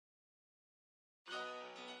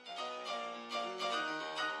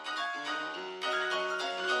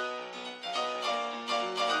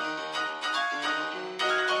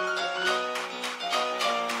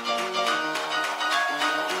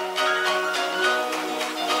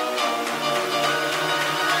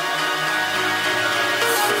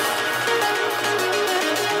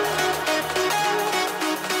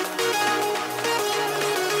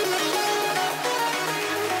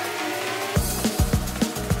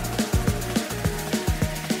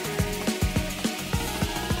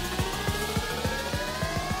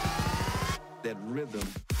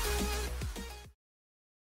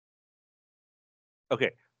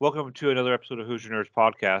Okay, welcome to another episode of Who's Your Nerds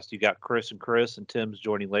podcast. You got Chris, and Tim's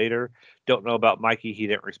joining later. Don't know about Mikey; he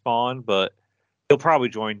didn't respond, but he'll probably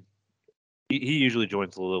join. He usually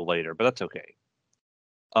joins a little later, but that's okay.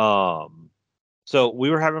 Um, so we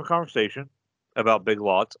were having a conversation about big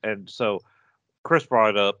lots, and so Chris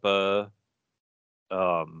brought up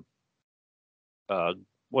um, uh,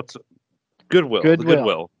 what's Goodwill, the Goodwill.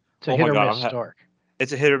 Goodwill. It's a Oh hit my or God, miss store.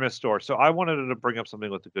 it's a hit or miss store. So I wanted to bring up something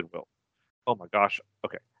with the Goodwill. Oh my gosh.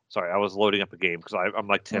 Okay, sorry, I was loading up a game because I'm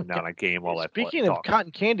like Tim now, Okay. and I game while I Speaking of talk.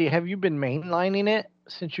 cotton candy, have you been mainlining it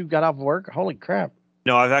since you got off work? Holy crap.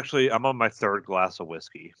 No, I'm on my third glass of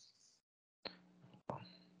whiskey,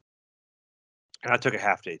 and I took a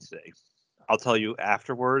half day today. I'll tell you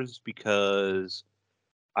afterwards because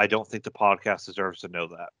I don't think the podcast deserves to know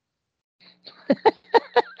that.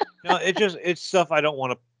 No, it's stuff I don't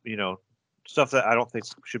want to, stuff that I don't think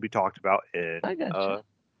should be talked about in I got you.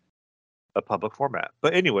 a public format.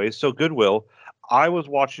 But anyway, so Goodwill, I was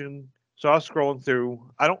watching. So I was scrolling through.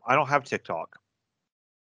 I don't have TikTok.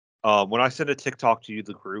 When I send a TikTok to you,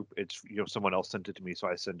 the group, it's someone else sent it to me, so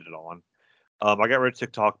I send it on. I got rid of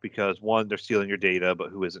TikTok because one, they're stealing your data, but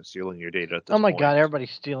who isn't stealing your data at Oh this my point? god,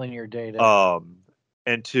 everybody's stealing your data.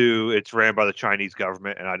 And two, it's ran by the Chinese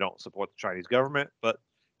government, and I don't support the Chinese government, but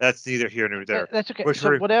that's neither here nor there. That's okay. Which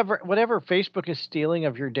So whatever Facebook is stealing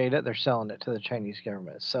of your data, they're selling it to the Chinese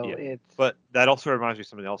government. So yeah, it's but that also reminds me of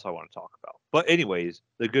something else I want to talk about. But anyways,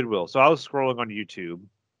 the Goodwill. So I was scrolling on YouTube.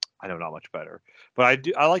 I know not much better, but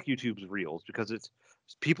I like YouTube's Reels because it's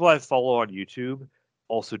people I follow on YouTube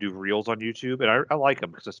also do Reels on YouTube, and I like them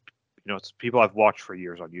because it's people I've watched for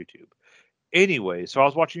years on YouTube. Anyway, so I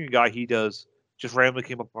was watching a guy. He does just randomly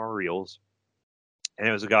came up on Reels, and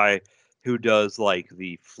it was a guy who does like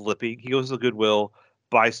the flipping. He goes to Goodwill,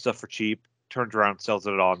 buys stuff for cheap, turns around, sells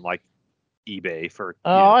it on like eBay for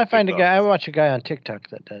I big find a guy. I bucks. watch a guy on TikTok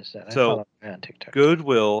that does that. I So follow a guy on TikTok.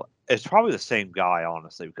 Goodwill is probably the same guy,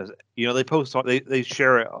 honestly, because they post on they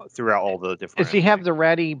share it throughout all the Does different he have like the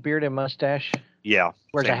ratty beard and mustache? yeah,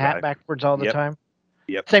 Wears a same hat guy. backwards all the Yep, time.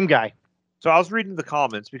 yep. Same guy. So I was reading the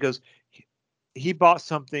comments because he bought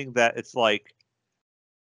something that it's like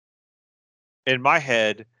in my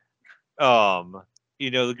head,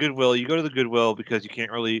 the Goodwill. You go to the Goodwill because you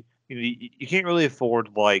can't really you can't really afford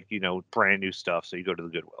like brand new stuff, so you go to the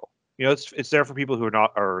Goodwill. It's there for people who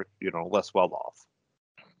are less well off.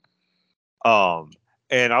 Um,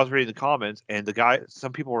 and I was reading the comments, and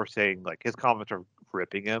some people were saying like his comments are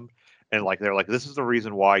ripping him, and like they're like, this is the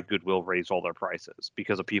reason why Goodwill raised all their prices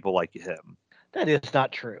because of people like him. That is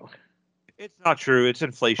not true. It's not true. It's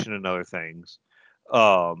inflation and other things.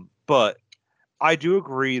 But I do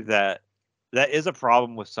agree that that is a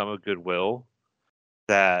problem with some of Goodwill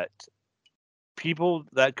that people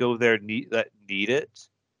that go there need it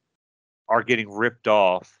are getting ripped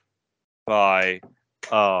off by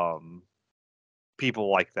um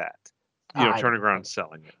people like that. I Turning around don't. and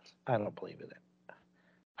selling it. I don't believe it.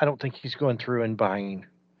 I don't think he's going through and buying.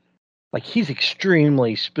 Like he's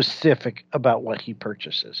extremely specific about what he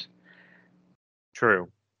purchases. True.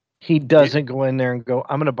 He doesn't go in there and go,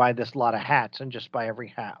 "I'm going to buy this lot of hats and just buy every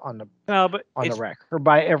hat on the No, but rack or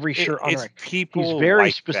buy every shirt on the it's rack." He's people very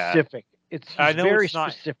like that. specific. I He's know very it's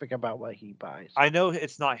not. specific about what he buys. I know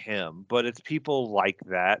it's not him, but it's people like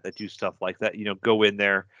that do stuff like that. Go in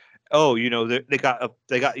there. Oh, they got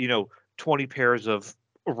 20 pairs of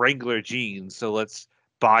Wrangler jeans, so let's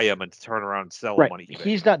buy them and turn around and sell them Right. on eBay.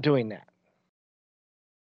 He's not doing that.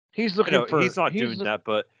 He's I looking know for he's not doing that,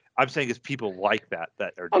 but I'm saying it's people like that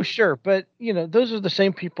are Oh, doing sure, but those are the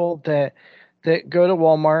same people that go to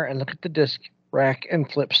Walmart and look at the disc rack and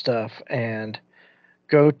flip stuff and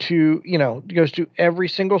goes to every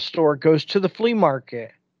single store, goes to the flea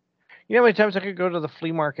market. You know how many times I could go to the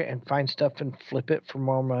flea market and find stuff and flip it for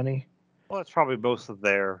more money? Well, that's probably most of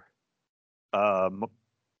their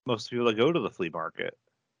most people that go to the flea market.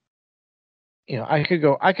 I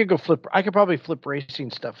could probably flip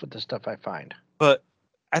racing stuff with the stuff I find. But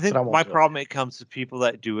I But I think won't my do it. problem it comes to people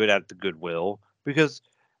that do it at the Goodwill because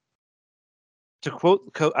to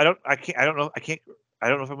quote, I don't know, I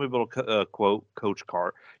don't know if I'm able to quote Coach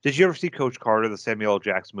Carter. Did you ever see Coach Carter, the Samuel L.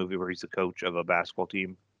 Jackson movie where he's the coach of a basketball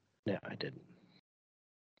team? No, I didn't.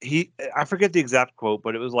 I forget the exact quote,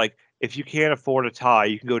 but it was like, if you can't afford a tie,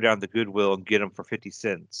 you can go down to Goodwill and get them for 50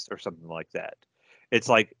 cents or something like that. It's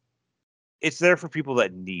like, it's there for people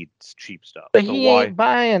that need cheap stuff. But So he why? ain't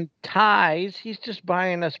buying ties. He's just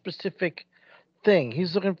buying a specific thing.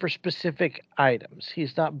 He's looking for specific items.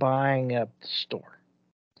 He's not buying at the store.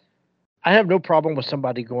 I have no problem with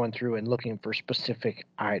somebody going through and looking for specific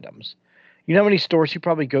items. You know how many stores he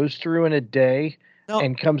probably goes through in a day No,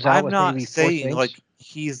 and comes out I'm with not maybe 4 saying things. like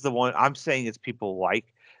he's the one. I'm saying it's people like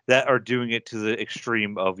that are doing it to the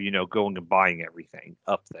extreme of going and buying everything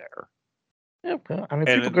up there Yeah, well, I mean,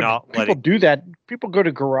 and people it go to not people letting do you. that. People go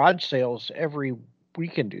to garage sales every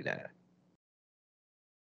weekend. Do that,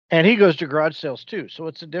 and he goes to garage sales too. So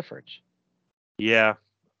what's the difference? Yeah,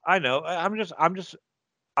 I know. I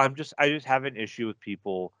just have an issue with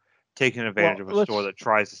people taking advantage Well, of a store let's that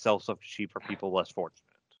tries to sell stuff cheap for people less fortunate.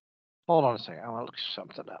 hold on a second. I want to look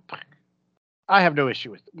something up. I have no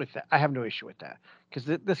issue with that. I have no issue with that because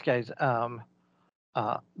this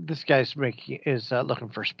guy's making is looking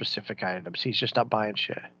for specific items. He's just not buying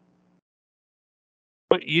shit.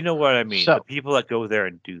 But you know what I mean. The So, people that go there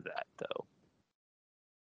and do that though.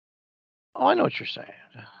 oh, I know what you're saying.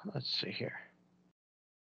 Let's see here.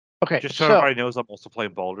 Okay, Just so so everybody knows, I'm also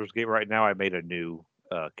playing Baldur's Gate right now. I made a new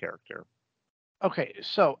character.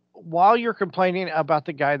 while you're complaining about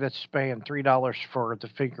the guy that's paying $3 for the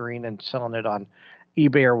figurine and selling it on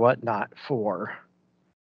eBay or whatnot for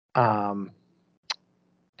um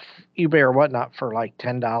like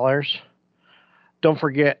 $10, don't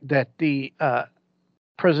forget that the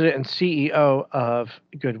president and CEO of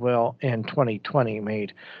Goodwill in 2020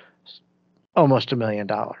 made almost $1 million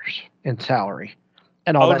in salary,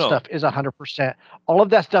 and all Oh that no, stuff is 100%. All of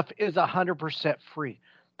that stuff is 100% free.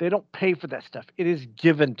 They don't pay for that stuff. It is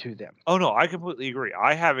given to them. oh no, I completely agree.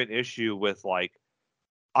 I have an issue with like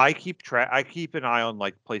I keep an eye on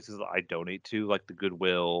like places that I donate to, like the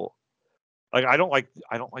Goodwill. Like I don't like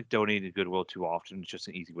donating to Goodwill too often. It's just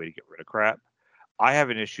an easy way to get rid of crap. I have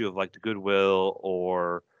an issue of like the Goodwill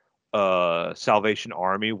or Salvation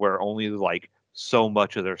Army where only like so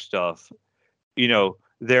much of their stuff,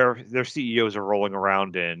 their CEOs are rolling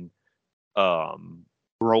around in um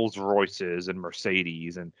Rolls Royces and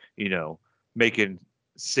Mercedes and, making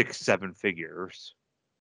 6, 7 figures.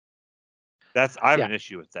 I have Yeah. an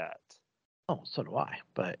issue with that. Oh, so do I.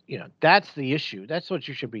 But that's the issue. That's what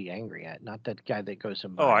you should be angry at, not that guy that goes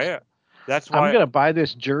and Oh, buys. that's I'm why gonna buy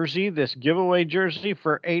this jersey, this giveaway jersey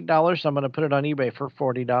for $8. I'm gonna put it on eBay for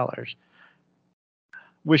 $40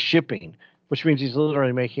 with shipping, which means he's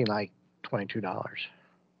literally making like $22.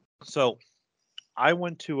 so I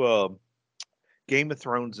went to a Game of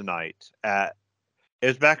Thrones night at it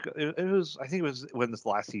was back it was I think it was when this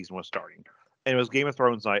last season was starting. And it was Game of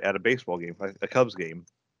Thrones night at a baseball game, a Cubs game.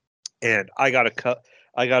 And I got a Cubs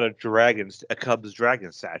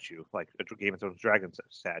dragon statue, like a Game of Thrones dragon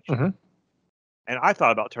statue. Hmm. And I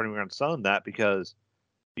thought about turning around and selling that because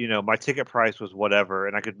my ticket price was whatever,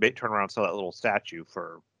 and I could turn around and sell that little statue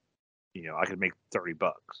for, I could make $30,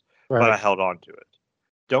 but I Right. held on to it.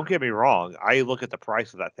 Don't get me wrong. I look at the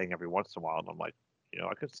price of that thing every once in a while, and I'm like,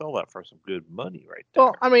 I could sell that for some good money right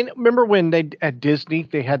Well, there. I mean, remember when they at Disney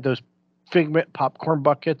they had those Figment popcorn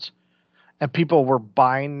buckets, and people were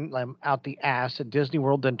buying them out the ass at Disney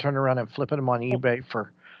World, then turning around and flipping them on Well, eBay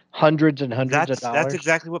for hundreds and hundreds of that's dollars.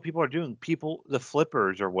 exactly what people are doing. People, the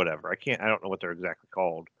flippers or whatever. I don't know what they're exactly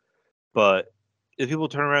called, but if people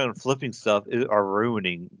turn around and flipping stuff are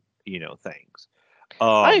ruining, things.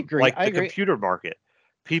 I agree. Like I the agree. computer market,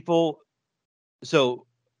 people. So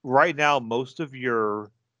right now, um,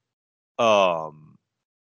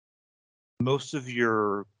 most of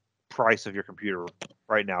your price of your computer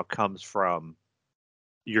right now comes from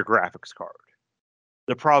your graphics card.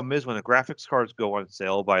 The problem is when the graphics cards go on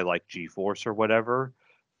sale by like GeForce or whatever,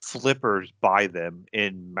 flippers buy them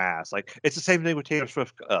in mass. Like it's the same thing with Taylor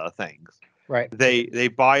Swift things. Right. They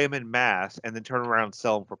buy them in mass and then turn around and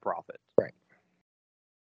sell them for profit. Right.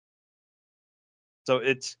 So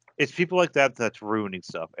it's people like that that's ruining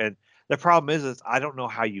stuff. And the problem is I don't know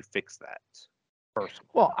how you fix that personally.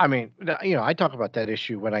 Well, I mean, I talk about that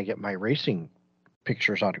issue when I get my racing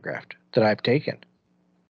pictures autographed that I've taken,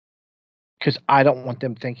 because I don't want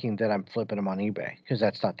them thinking that I'm flipping them on eBay, because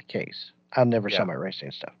that's not the case. I'll never sell Yeah. my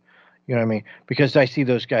racing stuff. You know what I mean? Because I see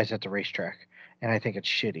those guys at the racetrack, and I think it's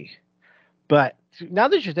shitty. But now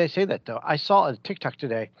that they say that, though, I saw a TikTok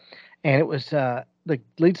today, and it was the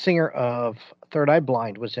lead singer of Third Eye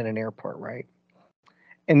Blind was in an airport, right?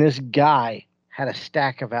 And this guy had a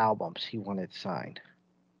stack of albums he wanted signed,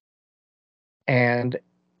 and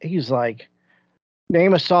he's like,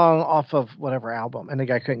 "Name a song off of whatever album," and the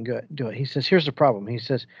guy couldn't do it. He says, "Here's the problem." He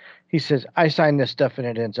says, "I signed this stuff and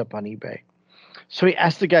it ends up on eBay." So he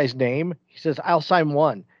asked the guy's name. He says, "I'll sign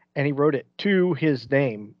one," and he wrote it to his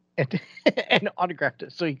name and and autographed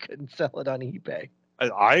it so he couldn't sell it on eBay.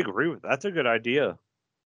 I agree with that. That's a good idea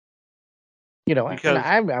And because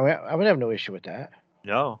I would have no issue with that.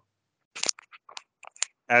 no,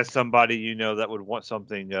 as somebody that would want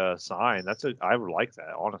something signed, I would like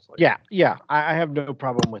that, honestly. Yeah. I have no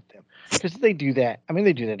problem with them because they do that. I mean,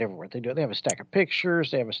 they do that everywhere. They do. They have a stack of pictures.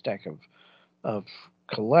 They have a stack of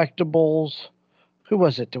collectibles. Who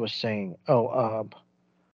was it that was saying?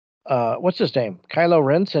 What's his name? Kylo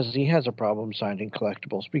Ren says he has a problem signing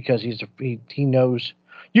collectibles because he knows.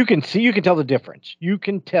 You can tell the difference. You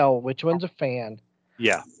can tell which one's a fan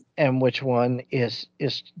Yeah. and which one is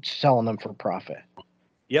selling them for profit.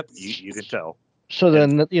 Yep. You can tell. So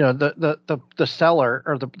And then the seller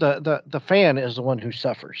or the fan is the one who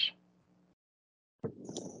suffers.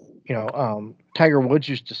 Tiger Woods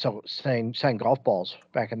used to sign golf balls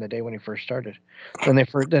back in the day when he first started. Then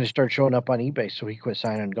it started showing up on eBay, so he quit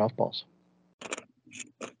signing golf balls.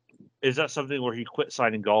 is that something where he quit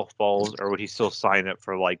signing golf balls, or would he still sign it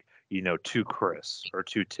for to Chris or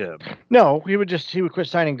to Tim? No, he would quit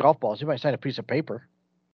signing golf balls. He might sign a piece of paper.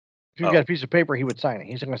 If you got a piece of paper, he would sign it.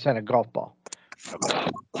 He's not going to sign a golf ball. Okay.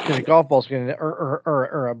 Because a golf ball's going to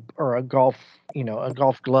or a golf a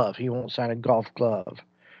golf glove. He won't sign a golf glove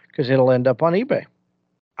because it'll end up on eBay.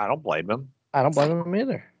 I don't blame him. I don't blame him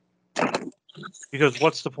either. Because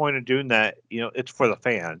what's the point of doing that? It's for the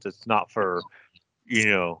fans. It's not for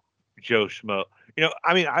Joe Schmo.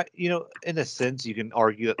 I mean, in a sense, you can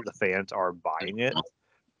argue that the fans are buying it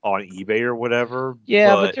on eBay or whatever.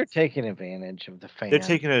 Yeah, but but they're taking advantage of the fans. they're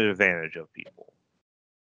taking advantage of people.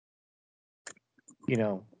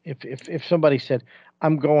 If somebody said,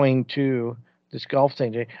 "I'm going to this golf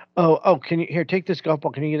thing today," can you take this golf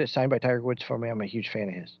ball? Can you get it signed by Tiger Woods for me? I'm a huge fan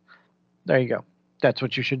of his. There you go. That's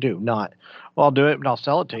what you should do. Not, well, I'll do it and I'll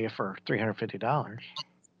sell it to you for $350.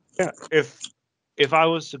 Yeah. If I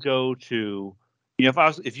was to go to,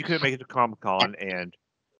 if you couldn't make it to Comic-Con and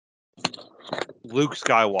Luke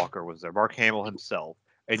Skywalker was there, Mark Hamill himself,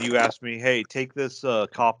 and you asked me, "Hey, take this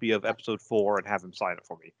copy of Episode 4 and have him sign it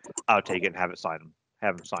for me," I'll take it and have him sign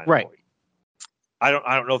it Right. for you. I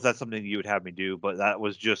don't know if that's something you would have me do, but that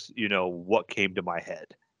was just what came to my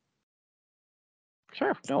head.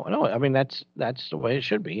 Sure. No. I mean, that's the way it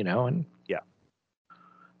should be, and Yeah.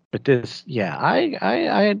 But this, yeah, I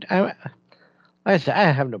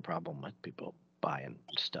have no problem with people buying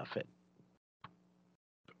stuff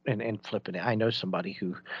and flipping it. I know somebody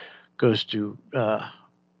who goes to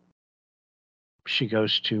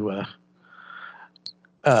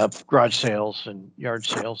garage sales and yard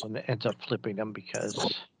sales and ends up flipping them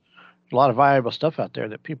because a lot of valuable stuff out there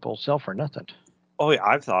that people sell for nothing. Oh yeah,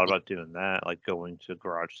 I've thought about doing that, like going to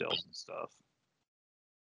garage sales and stuff.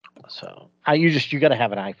 So you got to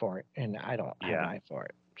have an eye for it, and I don't have an eye for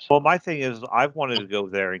it. So. Well, my thing is, I've wanted to go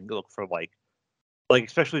there and look for like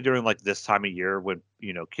especially during like this time of year when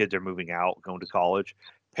kids are moving out, going to college,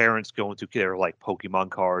 parents going to their like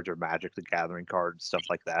Pokemon cards or Magic the Gathering cards, stuff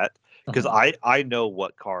like that. Because I know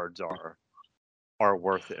what cards are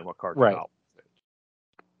worth it and what cards are not worth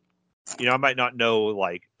it. I might not know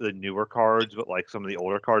like the newer cards, but like some of the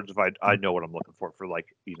older cards, if I know what I'm looking for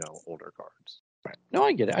like older cards. Right. No,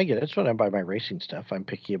 I get it. That's when I buy my racing stuff. I'm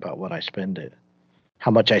picky about what I spend it, how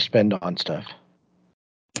much I spend on stuff.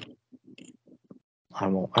 I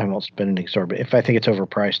won't spend an exorbitant. If I think it's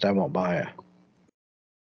overpriced, I won't buy it.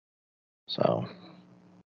 So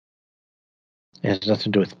it has nothing to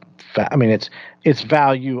do with. I mean, it's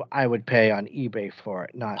value I would pay on eBay for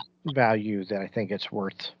it, not value that I think it's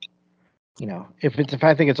worth. If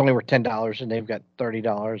I think it's only worth $10 and they've got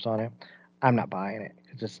 $30 on it, I'm not buying it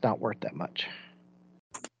because it's not worth that much.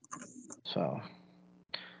 So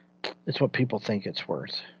it's what people think it's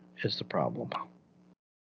worth is the problem.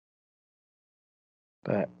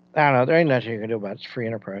 But I don't know. There ain't nothing you can do about it. It's free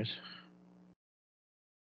enterprise.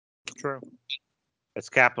 True. It's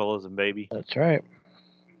capitalism, baby. That's right.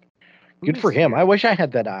 Good for him. I wish I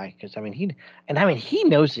had that eye because he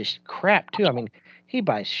knows this crap too. I mean, he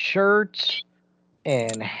buys shirts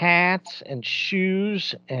and hats and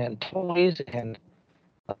shoes and toys and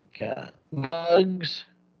mugs.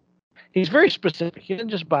 He's very specific. He doesn't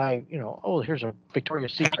just buy, here's a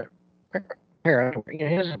Victoria's Secret pair of underwear.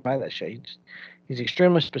 He doesn't buy that shit. He's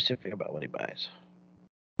extremely specific about what he buys.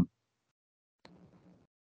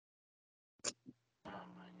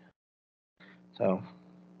 So.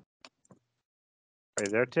 Are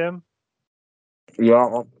you there, Tim?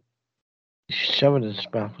 Yeah. He's shoving his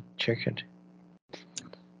mouth with chicken.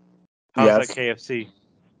 How's that KFC?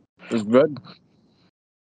 It's good.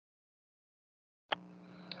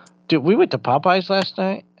 Dude, we went to Popeyes last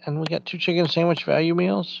night and we got 2 chicken sandwich value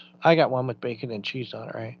meals. I got one with bacon and cheese on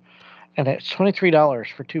it, right? And it's $23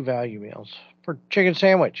 for 2 value meals for chicken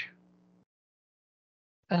sandwich.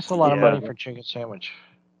 That's a lot of money for chicken sandwich.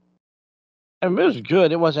 I mean, it was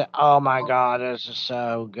good. It wasn't, oh my God, this is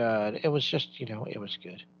so good. It was just, it was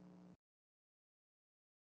good.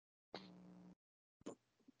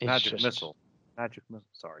 It's Magic just, Missile. Magic Missile.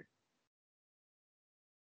 Sorry.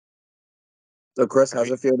 So, Chris, Have how's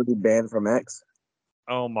you- it feel to be banned from X?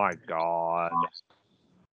 Oh my god.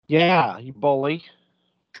 yeah, you bully.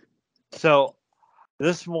 So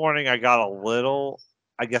this morning I got a little.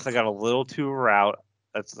 I guess I got a little too rowdy.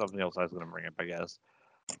 That's something else I was going to bring up. I guess.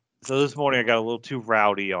 So this morning I got a little too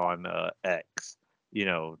rowdy on X.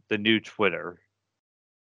 The new Twitter,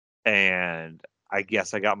 and I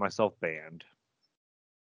guess I got myself banned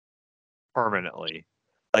permanently.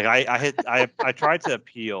 Like I tried to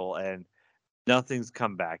appeal and nothing's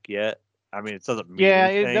come back yet. I mean, it doesn't mean Yeah,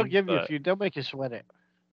 they'll anything, give you a few. They'll make you sweat it.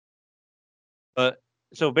 but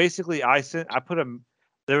so basically,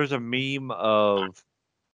 there was a meme of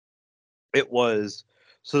it was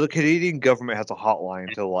so the Canadian government has a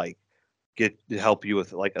hotline to like get to help you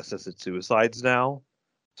with like assisted suicides now.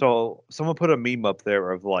 So someone put a meme up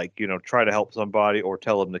there of like try to help somebody or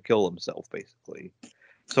tell him to kill himself, basically.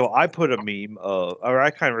 So I put a meme or I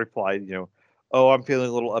kind of replied, oh, I'm feeling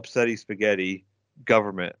a little upsetty spaghetti.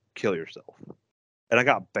 Government, kill yourself, and I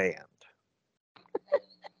got banned.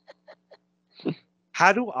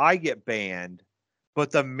 How do I get banned,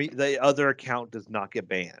 but the other account does not get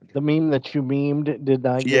banned? The meme that you memed did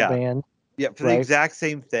not get Yeah, banned. yeah, for the Right. exact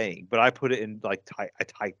same thing, but I put it in like I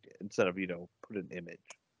typed it instead of put an image.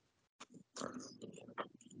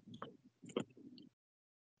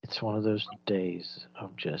 It's one of those days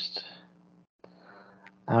of just,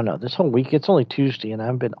 I don't know. This whole week, it's only Tuesday, and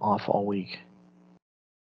I've been off all week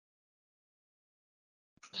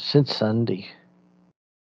since Sunday.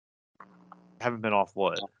 Haven't been off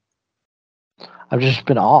what? I've just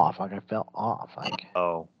been off. Like I felt off. Like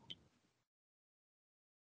Oh,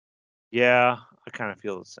 yeah, I kind of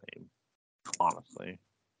feel the same, honestly.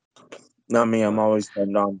 Not me. I'm always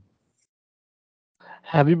turned on.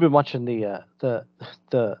 have you been watching the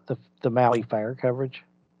Maui fire coverage?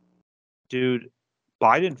 Dude,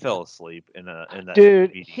 Biden fell asleep in that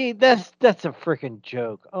Dude, meeting. that's a freaking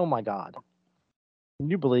joke. Oh my God. Can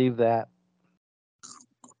you believe that?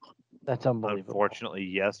 That's unbelievable. Unfortunately,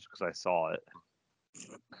 yes, because I saw it.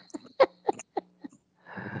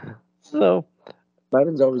 So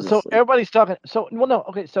Biden's always so asleep. everybody's talking. So well, no,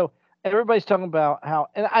 okay. So everybody's talking about how,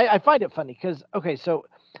 and I find it funny because okay, so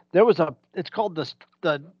there was a. It's called the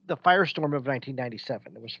firestorm of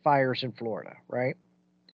 1997. There was fires in Florida, right?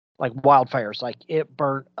 Like wildfires. Like it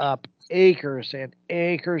burnt up acres and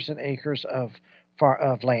acres and acres of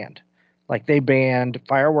land. Like they banned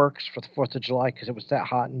fireworks for the 4th of July because it was that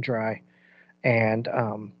hot and dry, and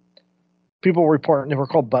people were reporting they were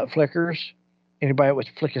called butt flickers. Anybody that would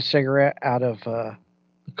flick a cigarette out of the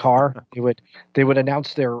car, they would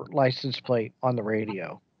announce their license plate on the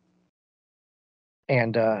radio,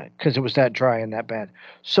 and because it was that dry and that bad.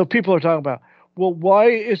 So people are talking about, well, why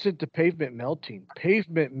isn't the pavement melting?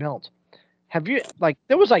 Pavement melts. Have you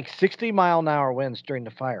there was like 60-mile-an-hour winds during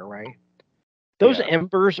the fire, right? Those Yeah.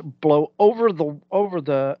 embers blow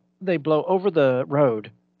they blow over the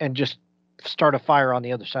road and just start a fire on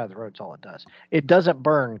the other side of the road. That's all it does. It doesn't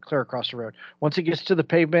burn clear across the road. Once it gets to the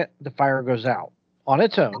pavement, the fire goes out on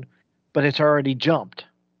its own, but it's already jumped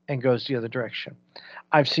and goes the other direction.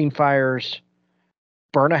 I've seen fires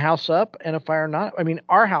burn a house up and a fire not. I mean,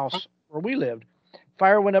 our house where we lived,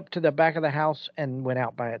 fire went up to the back of the house and went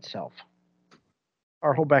out by itself.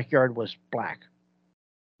 Our whole backyard was black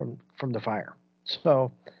from the fire.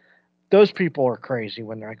 So those people are crazy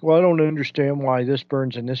when they're like, "Well, I don't understand why this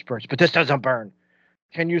burns and this burns, but this doesn't burn."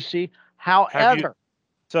 Can you see? Have you? However,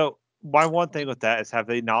 So my one thing with that is, have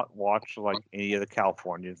they not watched like any of the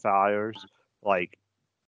Californian fires? Like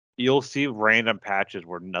you'll see random patches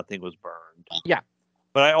where nothing was burned. yeah,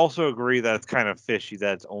 But I also agree that it's kind of fishy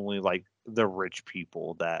that it's only like the rich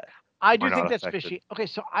people that I are do think not that's affected. fishy. Okay,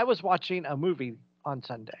 so I was watching a movie on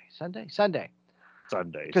Sunday, Sundays.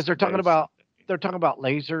 because they're talking Today's about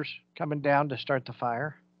Sunday. lasers coming down to start the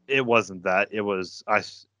fire. It wasn't that. It was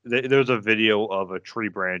there was a video of a tree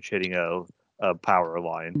branch hitting a power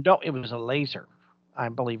line. No, it was a laser.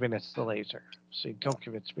 I'm believing it's the laser. See, don't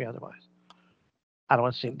convince me otherwise. I don't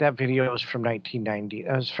want to see that video was from 1990.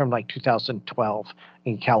 That was from like 2012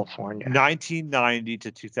 in California. 1990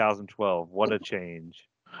 to 2012. What a change.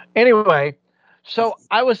 Anyway, so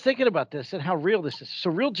I was thinking about this and how real this is. So,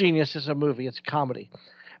 Real Genius is a movie. It's a comedy,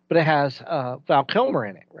 but it has Val Kilmer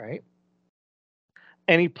in it, right?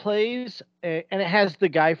 And he plays, and it has the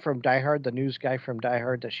guy from Die Hard, the news guy from Die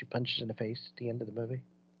Hard that she punches in the face at the end of the movie.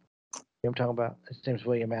 You know what I'm talking about? His name's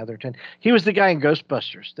William Atherton. He was the guy in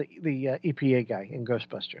Ghostbusters, the EPA guy in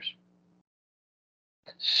Ghostbusters.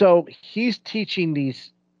 So he's teaching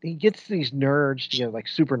these. He gets these nerds together, like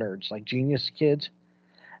super nerds, like genius kids,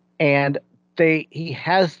 and he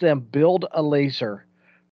has them build a laser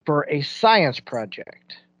for a science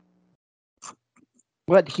project.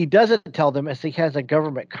 What he doesn't tell them is he has a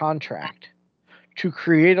government contract to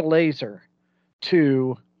create a laser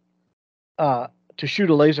to shoot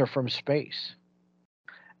a laser from space.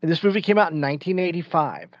 And this movie came out in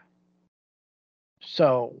 1985.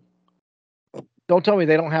 So don't tell me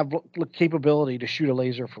they don't have the capability to shoot a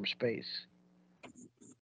laser from space.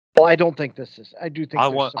 Well, I don't think this is. I do think I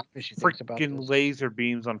there's want some fishy things about freaking this. laser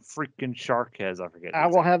beams on freaking shark heads. I forget. I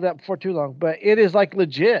won't have that before too long, but it is like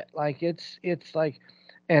legit. Like it's like,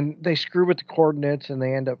 and they screw with the coordinates and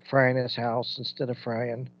they end up frying his house instead of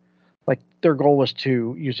frying. Like their goal was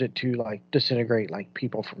to use it to like disintegrate like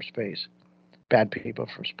people from space, bad people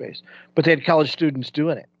from space. But they had college students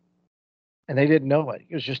doing it, and they didn't know it.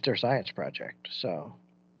 It was just their science project. So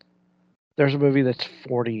there's a movie that's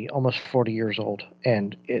almost 40 years old,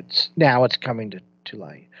 and it's coming to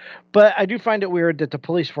light. But I do find it weird that the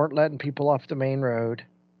police weren't letting people off the main road.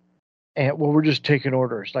 And well, we're just taking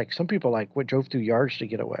orders. Like some people drove through yards to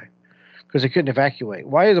get away because they couldn't evacuate.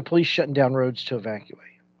 Why are the police shutting down roads to evacuate?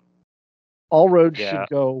 All roads should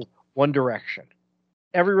go one direction.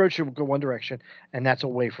 Every road should go one direction, and that's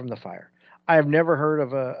away from the fire. I have never heard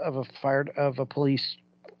of a police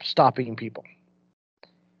stopping people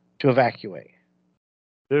to evacuate.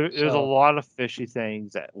 There's a lot of fishy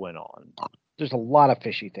things that went on. There's a lot of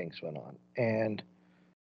fishy things went on, and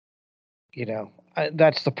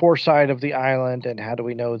that's the poor side of the island. And how do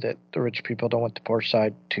we know that the rich people don't want the poor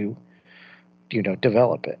side to,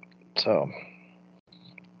 develop it? So,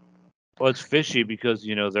 well, it's fishy because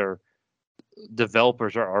their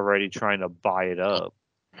developers are already trying to buy it up.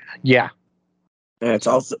 Yeah, and it's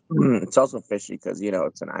also fishy because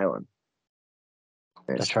it's an island.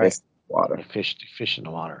 And that's right. Water. Fish in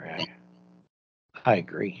the water. Yeah, I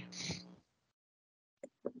agree.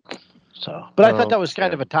 So, but I thought that was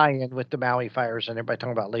kind of a tie-in with the Maui fires and everybody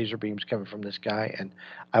talking about laser beams coming from this guy. And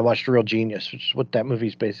I watched Real Genius, which is what that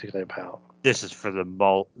movie's basically about. This is for the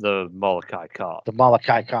Molokai Cop. The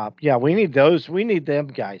Molokai Cop. Yeah, we need those. We need them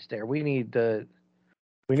guys there. We need the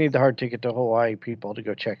hard ticket to Hawaii people to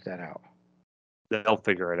go check that out. They'll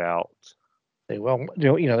figure it out. They will.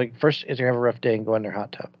 First is they have a rough day and go in their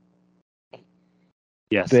hot tub.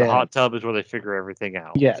 Yes, the hot tub is where they figure everything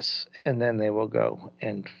out. Yes, and then they will go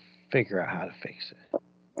and figure out how to fix it.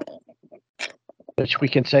 Which we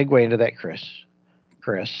can segue into that, Chris.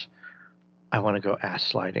 Chris, I want to go ass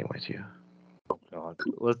sliding with you. Oh God,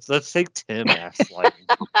 let's take Tim ass sliding.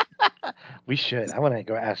 We should. I want to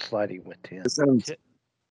go ass sliding with Tim. It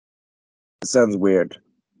sounds weird.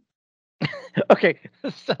 Okay,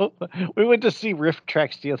 so we went to see Rift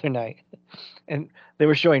Tracks the other night, and they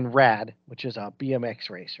were showing Rad, which is a BMX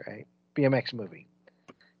race, right? BMX movie.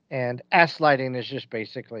 And ass sliding is just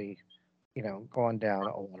basically, going down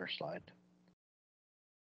a water slide.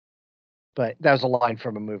 But that was a line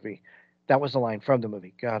from a movie. That was a line from the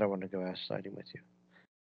movie. God, I want to go ass sliding with you.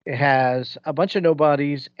 It has a bunch of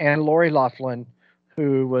nobodies and Lori Loughlin,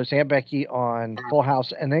 who was Aunt Becky on Full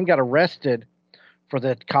House, and then got arrested for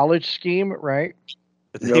the college scheme, right?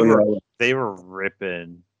 They were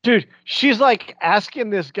ripping. Dude, she's like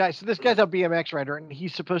asking this guy. So this guy's a BMX rider, and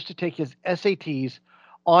he's supposed to take his SATs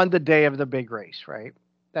on the day of the big race, right?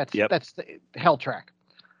 That's the hell track.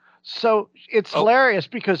 So it's hilarious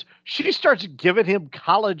because she starts giving him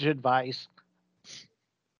college advice.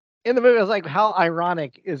 In the movie, I was like, how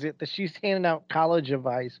ironic is it that she's handing out college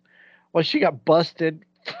advice while she got busted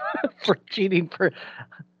for cheating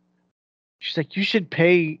She's like, you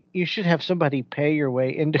should have somebody pay your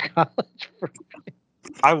way into college.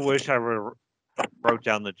 I wish I wrote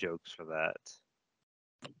down the jokes for that.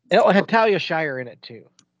 It had Talia Shire in it too.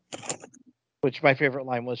 Which my favorite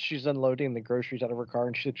line was, she's unloading the groceries out of her car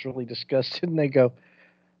and shit's really disgusted. And they go,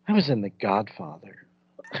 I was in The Godfather.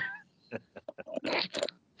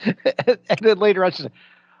 And then later on, she said,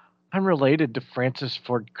 I'm related to Francis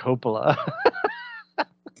Ford Coppola.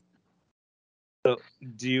 So,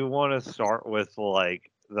 do you want to start with Do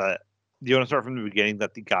you want to start from the beginning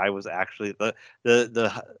that the guy was actually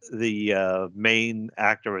the main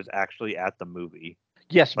actor was actually at the movie?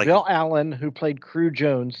 Yes, Bill Allen, who played Crew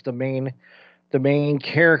Jones, the main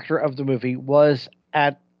character of the movie, was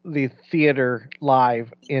at the theater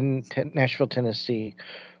live in Nashville, Tennessee,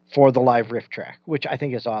 for the live riff track, which I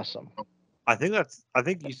think is awesome. I think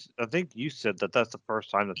you said that's the first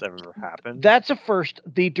time that's ever happened. That's a first.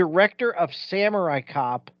 The director of Samurai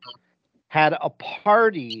Cop had a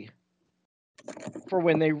party for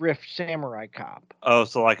when they riffed Samurai Cop. Oh,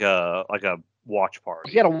 so like watch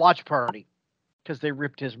party. He had a watch party because they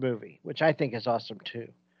ripped his movie, which I think is awesome too.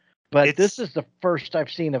 But this is the first I've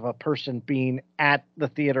seen of a person being at the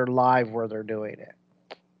theater live where they're doing it.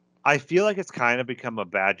 I feel like it's kind of become a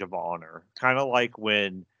badge of honor, kind of like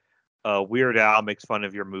when Weird Al makes fun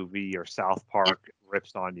of your movie or South Park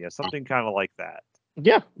rips on you, something kind of like that.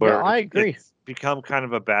 Yeah, I agree. It's become kind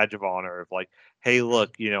of a badge of honor of like, hey,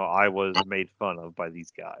 look, I was made fun of by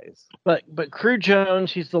these guys. But Crew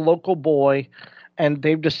Jones, he's the local boy, and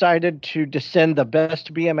they've decided to descend the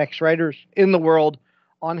best BMX riders in the world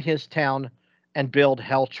on his town and build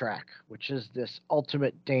Hell Track, which is this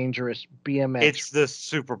ultimate dangerous BMX. It's the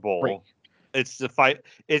Super Bowl. Break. It's the fight.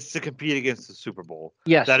 It's to compete against the Super Bowl.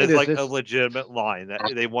 Yes, that is like a legitimate line that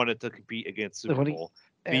they wanted to compete against Super Bowl.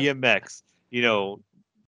 BMX,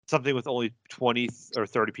 something with only 20 or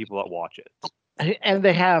 30 people that watch it. And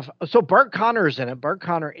they have Bart Connor's in it. Bart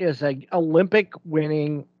Connor is a Olympic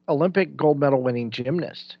gold medal winning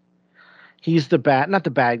gymnast. He's not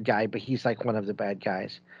the bad guy, but he's like one of the bad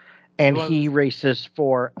guys. And he races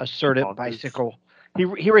for Assertive Bicycle.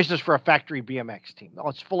 He races for a factory BMX team. Oh,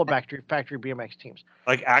 it's full of factory BMX teams.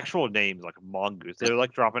 Like actual names, like Mongoose. They're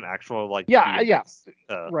like dropping actual BMX,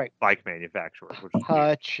 right, bike manufacturers.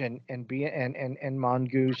 Hutch and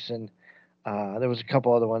Mongoose, and there was a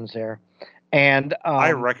couple other ones there. And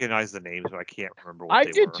I recognize the names, but I can't remember what I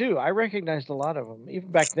they did were. too. I recognized a lot of them, even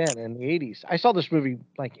back then in the 80s. I saw this movie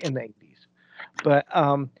like in the 80s. But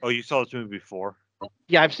oh, you saw this movie before?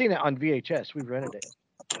 Yeah, I've seen it on VHS. We rented it.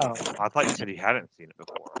 I thought you said you hadn't seen it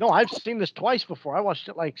before. No, I've seen this twice before. I watched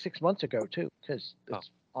it like 6 months ago too, because it's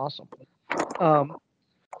awesome.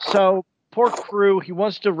 So poor Crew, he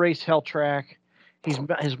wants to race Hell Track.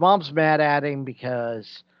 His mom's mad at him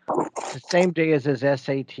because it's the same day as his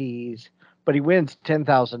SATs, but he wins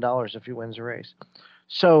 $10,000 if he wins a race.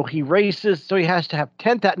 So he races. So he has to have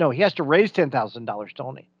he has to raise $10,000,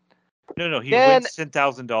 don't he? No, he wins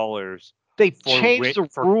 $10,000. They changed the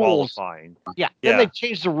rules. Qualifying. Yeah, then they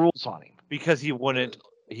changed the rules on him because he wouldn't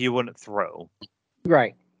throw.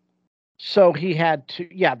 Right. So he had to.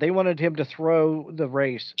 Yeah, they wanted him to throw the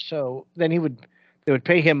race. So then they would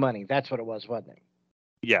pay him money. That's what it was, wasn't it?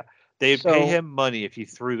 Yeah, they'd pay him money if he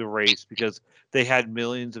threw the race because they had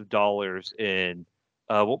millions of dollars in.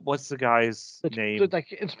 What's the guy's name?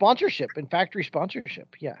 Like in sponsorship, in factory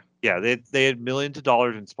sponsorship. Yeah. Yeah, they had millions of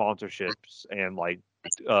dollars in sponsorships and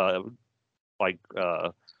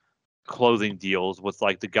clothing deals with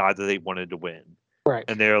like the guy that they wanted to win. Right.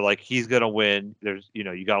 And they're like, he's gonna win. There's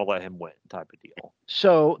you gotta let him win type of deal.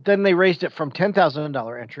 So then they raised it from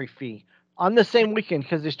 $10,000 entry fee on the same weekend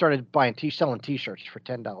because they started selling T-shirts for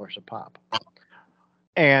 $10 a pop.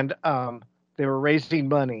 And they were raising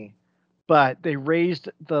money, but they raised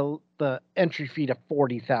the entry fee to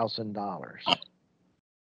 $40,000.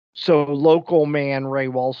 So local man Ray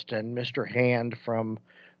Walston, Mr. Hand from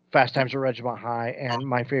Fast Times at Ridgemont High and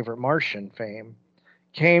My Favorite Martian fame,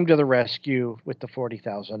 came to the rescue with the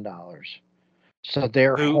 $40,000. So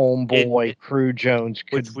their homeboy Crew Jones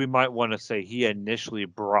which we might want to say he initially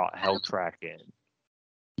brought Hell Track in.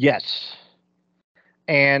 Yes.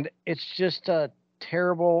 And it's just a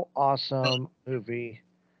terrible, awesome movie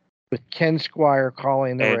with Ken Squire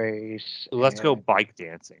calling the race. Let's go bike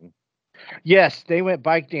dancing. Yes, they went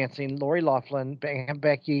bike dancing. Lori Loughlin, Aunt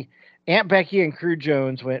Becky and Crew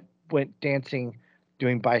Jones went dancing,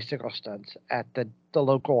 doing bicycle stunts at the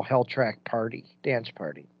local Hell Track dance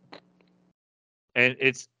party. And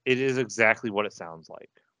it is exactly what it sounds like.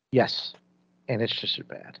 Yes, and it's just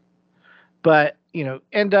bad. But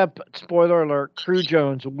end up, spoiler alert, Crew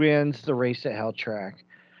Jones wins the race at Hell Track.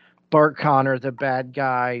 Bart Connor, the bad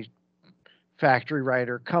guy, factory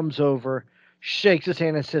rider, comes over, shakes his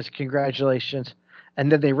hand and says, "Congratulations."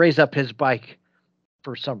 And then they raise up his bike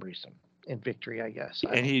for some reason in victory, I guess.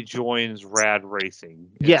 And he joins Rad Racing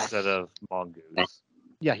instead of Mongoose.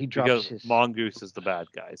 Yeah, he drops his... Mongoose is the bad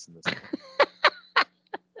guys in this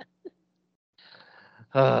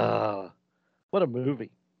what a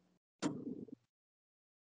movie.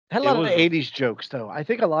 Had a lot of 80s jokes, though. I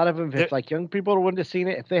think a lot of them, if like young people wouldn't have seen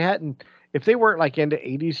it, if they weren't like into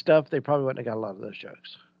 80s stuff, they probably wouldn't have got a lot of those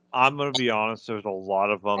jokes. I'm going to be honest, there's a lot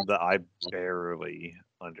of them that I barely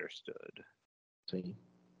understood. See?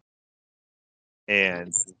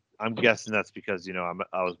 And I'm guessing that's because,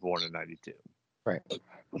 I was born in 92. Right.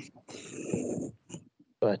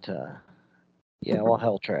 But, well,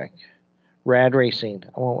 Hell Track. Rad Racing.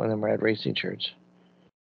 I want one of them Rad Racing shirts.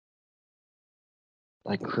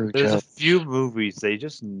 Like Crew There's a few movies they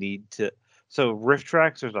just need to... So, Riff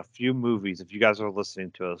Tracks, there's a few movies, if you guys are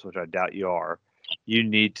listening to us, which I doubt you are, you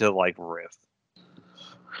need to, riff.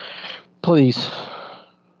 Please.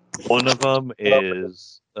 One of them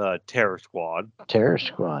is Terror Squad. Terror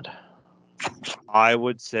Squad. I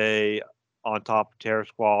would say on top of Terror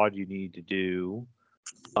Squad, you need to do,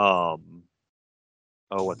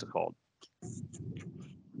 what's it called?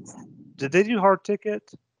 Did they do Hard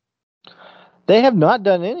Ticket? They have not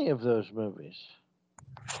done any of those movies.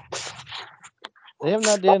 They have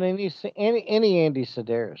not done any Andy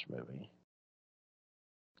Sedaris movie.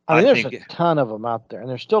 I mean, there's a ton of them out there, and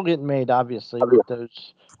they're still getting made, obviously, with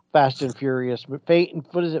those Fast and Furious, Fate, and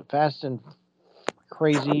what is it, Fast and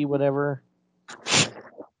Crazy, whatever,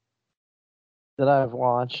 that I've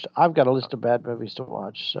watched. I've got a list of bad movies to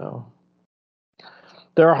watch, so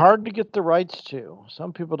they're hard to get the rights to.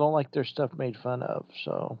 Some people don't like their stuff made fun of,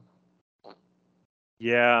 so.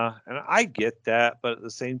 Yeah, and I get that, but at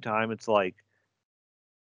the same time, it's like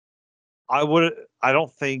I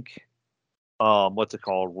don't think what's it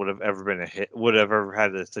called would have ever been a hit, would have ever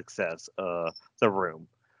had a success. The Room.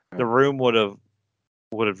 The Room would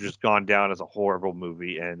have just gone down as a horrible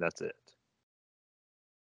movie, and that's it.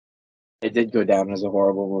 It did go down as a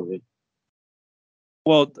horrible movie.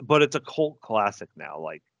 Well, but it's a cult classic now.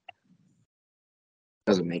 Like,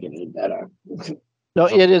 doesn't make it any better. No,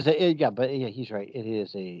 it is he's right.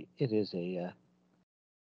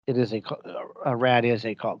 Rat is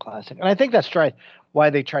a cult classic, and I think that's why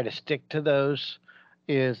they try to stick to those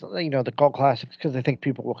is the cult classics, because I think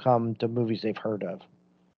people will come to movies they've heard of.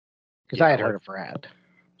 Because I had heard of Rat.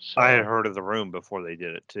 So. I had heard of The Room before they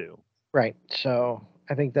did it too. Right, so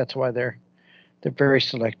I think that's why they're very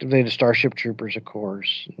selective. They did Starship Troopers, of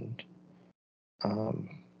course, and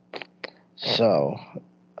so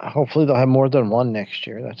hopefully they'll have more than one next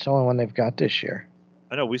year. That's the only one they've got this year.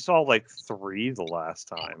 I know we saw like 3 the last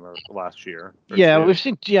time or last year. Yeah,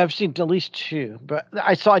 2. I've seen at least 2, but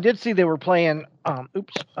I did see they were playing on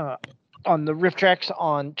the Riff Tracks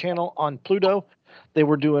on Pluto. They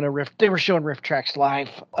were doing they were showing Riff Tracks live.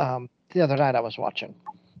 The other night I was watching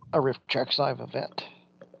a Riff Tracks live event.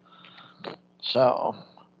 So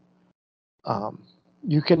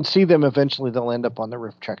you can see them eventually. They'll end up on the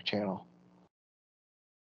Riff Track channel.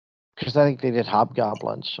 Because I think they did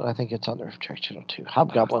Hobgoblins, so I think it's on the Riff Track channel too.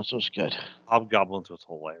 Hobgoblins was good. Hobgoblins was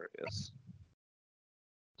hilarious.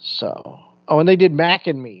 So, and they did Mac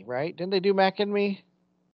and Me, right? Didn't they do Mac and Me?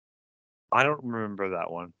 I don't remember that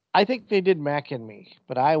one. I think they did Mac and Me,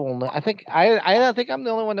 but I will. I think I think I'm the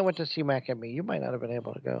only one that went to see Mac and Me. You might not have been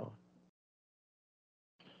able to go.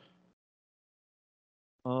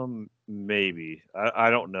 Maybe I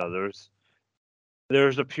don't know.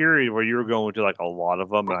 There's a period where you were going to like a lot of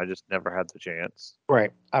them, and I just never had the chance.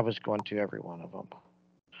 Right, I was going to every one of them.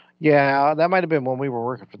 Yeah, that might have been when we were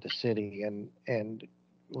working for the city, and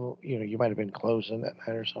well, you might have been closing that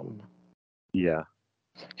night or something. Yeah,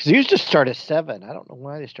 because they used to start at 7. I don't know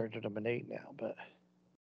why they started them at 8 now, but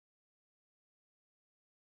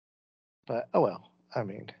oh well. I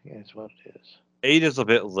mean, yeah, it's what it is. 8 is a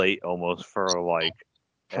bit late almost for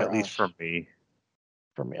at least for me.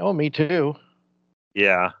 For me, me too.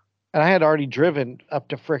 Yeah. And I had already driven up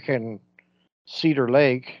to frickin' Cedar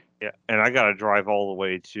Lake. Yeah, and I got to drive all the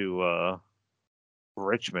way to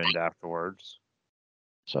Richmond afterwards.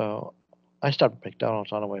 So I stopped at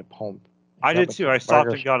McDonald's on the way home. I did too. I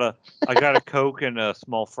stopped and got a Coke and a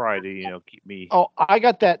small fry to keep me. Oh, I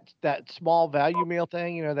got that small value meal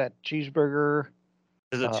thing. That cheeseburger.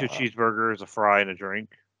 Is it 2 cheeseburgers, a fry, and a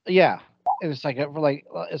drink? Yeah, and it's like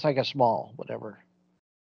a small whatever.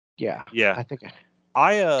 Yeah. Yeah. I think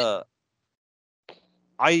I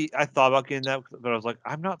thought about getting that, but I was like,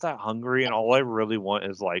 I'm not that hungry, and all I really want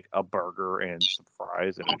is like a burger and some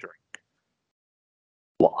fries and a drink.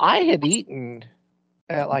 Well, I had eaten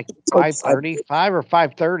at like 5:30, 5 or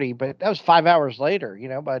 5:30, but that was 5 hours later.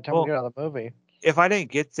 By the time we got out of the movie. If I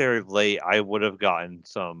didn't get there late, I would have gotten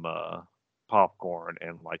some popcorn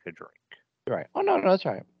and like a drink. Right. Oh no, that's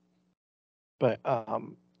right. But I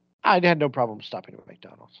had no problem stopping at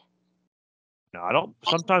McDonald's. No, I don't.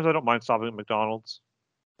 Sometimes I don't mind stopping at McDonald's.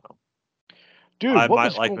 Dude, I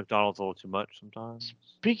might like McDonald's a little too much sometimes.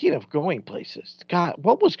 Speaking of going places, God,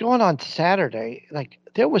 what was going on Saturday? Like,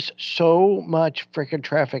 there was so much freaking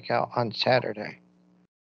traffic out on Saturday.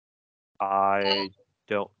 I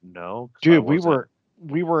don't know. Dude,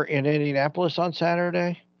 we were in Indianapolis on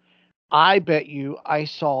Saturday. I bet you I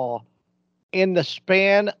saw, in the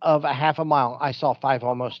span of a half a mile, I saw 5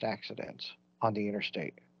 almost accidents on the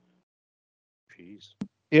interstate. Jeez.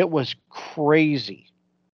 It was crazy.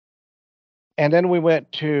 And then we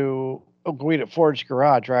went to Ford's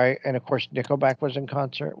Garage, right? And of course, Nickelback was in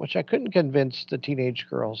concert, which I couldn't convince the teenage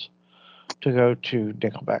girls to go to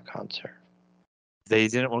Nickelback concert. They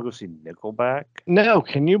didn't want to go see Nickelback? No,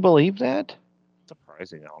 can you believe that?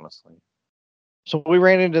 surprising, honestly. So we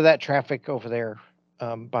ran into that traffic over there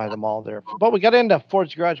by the mall there. But we got into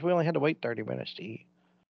Ford's Garage. We only had to wait 30 minutes to eat.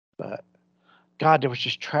 But God, there was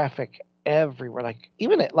just traffic everywhere. Like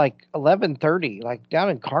even at like 11:30, like down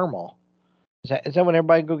in Carmel. Is that when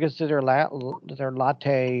everybody go gets their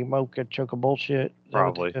latte, mocha, choco bullshit? Is that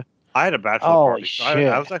what they Probably. do? I had a bachelor Holy party. So I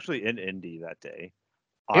shit! was actually in Indy that day.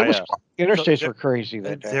 It I was so interstates were crazy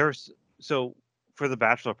that day. so for the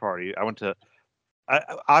bachelor party, I went to.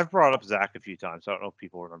 I've brought up Zach a few times. So I don't know if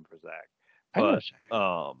people remember Zach, I know.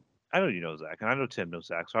 but I know you know Zach, and I know Tim knows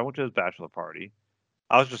Zach. So I went to his bachelor party.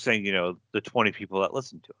 I was just saying, the 20 people that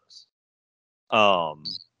listened to us. Um,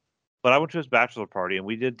 but I went to his bachelor party and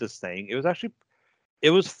we did this thing. It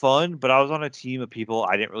was fun, but I was on a team of people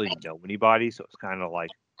I didn't really know anybody, so it was kind of like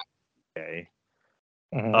okay.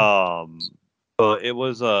 Mhm. But it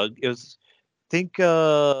was like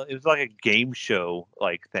a game show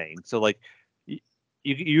like thing. So like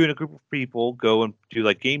you and a group of people go and do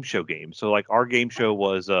like game show games. So like our game show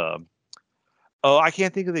was oh, I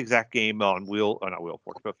can't think of the exact game on not Wheel of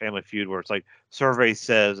Fortune, but Family Feud, where it's like survey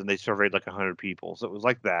says, and they surveyed like 100 people. So it was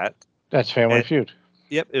like that. That's Family And Feud.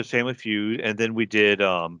 yep, it was Family Feud, and then we did.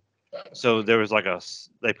 So there was like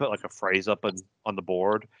they put like a phrase up on the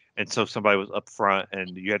board, and so somebody was up front,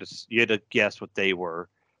 and you had to guess what they were,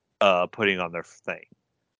 putting on their thing.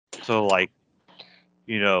 So like,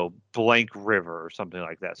 blank river or something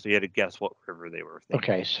like that. So you had to guess what river they were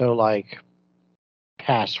thinking. Okay, so like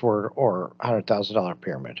password or $100,000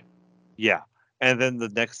 pyramid. Yeah. And then the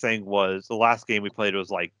next thing was the last game we played was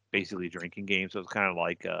like basically drinking game. So it was kind of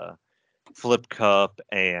like Flip Cup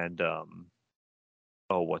and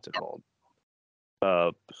what's it called?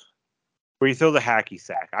 Where you throw the hacky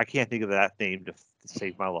sack. I can't think of that name to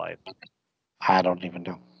save my life. I don't even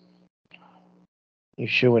know. You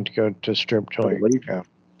should want to go to strip joint. What do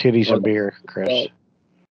Titties and beer, Chris.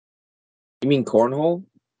 You mean cornhole?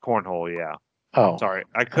 Cornhole, yeah. Oh, sorry,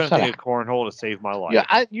 I couldn't think of cornhole to save my life.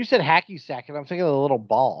 Yeah, you said hacky sack, and I'm thinking of the little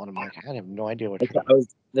ball, and I'm like, I have no idea what you're doing.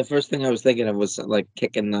 The first thing I was thinking of was like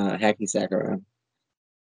kicking the hacky sack around.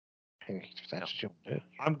 That's what you do.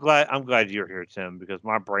 I'm glad you're here, Tim, because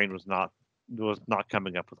my brain was not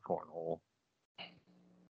coming up with cornhole.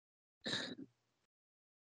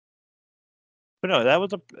 But no,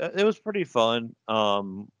 it was pretty fun.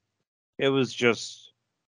 It was just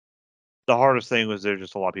the hardest thing was there's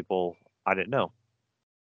just a lot of people I didn't know.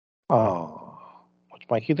 Oh, was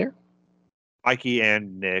Mikey there? Mikey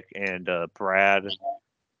and Nick and Brad,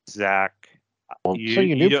 Zach. Well, so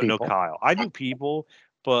you knew don't people. know Kyle. I knew people,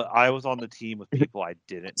 but I was on the team with people I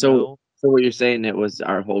didn't know. So what you're saying, it was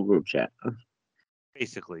our whole group chat.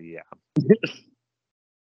 Basically, yeah.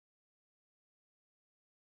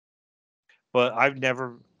 But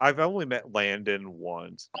I've only met Landon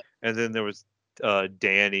once, and then there was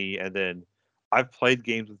Danny, and then I've played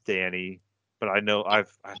games with Danny, but I know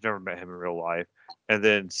I've never met him in real life. And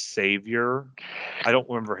then Savior, I don't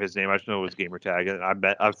remember his name. I just know his gamer tag, and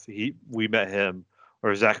we met him,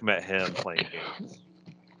 or Zach met him playing games.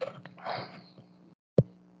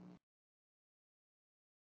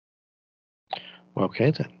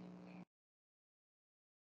 Okay then.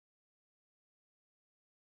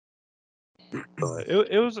 But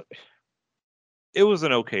it was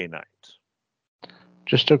an okay night.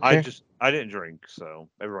 Just okay. I didn't drink, so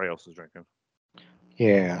everybody else was drinking.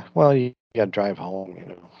 Yeah. Well, you got to drive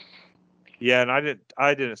home, Yeah, and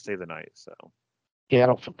I didn't stay the night, so. Yeah, I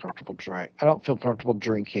don't feel comfortable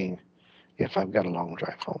drinking if I've got a long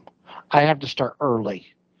drive home. I have to start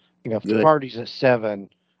early. If the party's at 7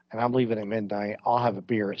 and I'm leaving at midnight, I'll have a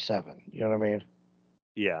beer at 7. You know what I mean?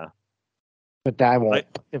 Yeah. But I won't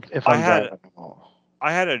if I'm driving home.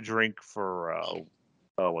 I had a drink for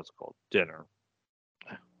what's it called? Dinner.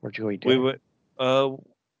 Where'd you go eat dinner? We went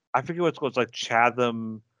I forget what it's called. It's like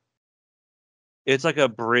Chatham. It's like a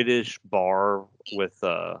British bar with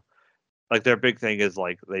like their big thing is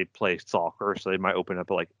like they play soccer, so they might open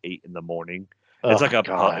up at like 8 in the morning. It's like a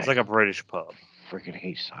pub. It's like a British pub. Freaking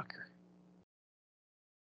hate soccer.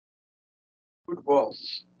 Football.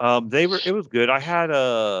 It was good.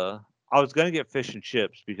 I was gonna get fish and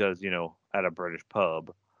chips because at a British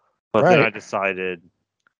pub, but then I decided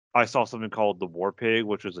I saw something called the War Pig,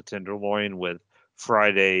 which was a tenderloin with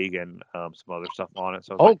fried egg and some other stuff on it.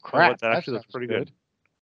 So I was crap! that actually looks pretty good.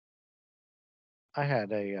 I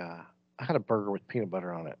had a burger with peanut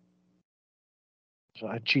butter on it. So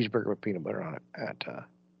I had a cheeseburger with peanut butter on it at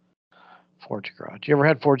Ford's Garage. You ever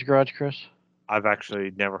had Ford's Garage, Chris? I've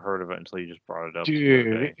actually never heard of it until you just brought it up.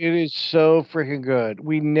 Dude, it is so freaking good.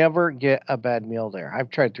 We never get a bad meal there. I've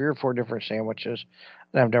tried 3 or 4 different sandwiches,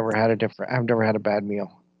 and I've never had a bad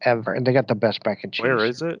meal. ever, and they got the best mac and cheese. Where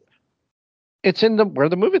is it? It's in where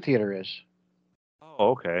the movie theater is.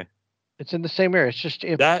 Oh, okay. It's in the same area. It's just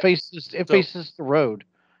That- faces the road.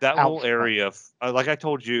 That Out little front. area, like I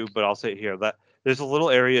told you, but I'll say it here, that there's a little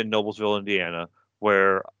area in Noblesville, Indiana,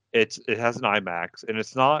 where it has an IMAX, and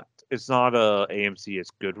it's not a AMC, it's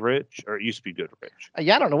Goodrich, or it used to be Goodrich.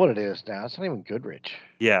 Yeah, I don't know what it is now. It's not even Goodrich.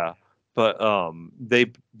 Yeah, but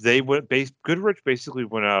they went Goodrich basically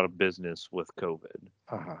went out of business with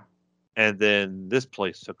COVID, and then this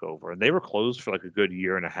place took over, and they were closed for like a good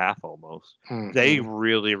year and a half almost. Mm-hmm. They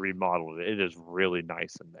really remodeled it. It is really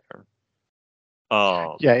nice in there.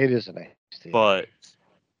 Yeah, it is a nice theater. But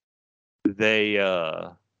they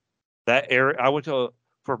that area I went to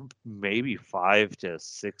for maybe 5 to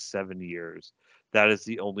 6, 7 years. That is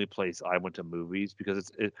the only place I went to movies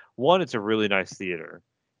because one, it's a really nice theater,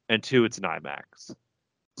 and two, it's an IMAX.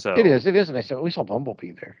 So it is a nice. We saw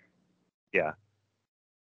Bumblebee there. Yeah.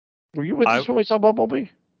 Were you with us when we saw Bumblebee?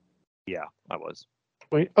 Yeah, I was.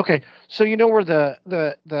 Wait, okay, so you know where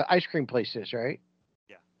the ice cream place is, right?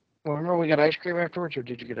 Yeah. Well, remember we got ice cream afterwards, or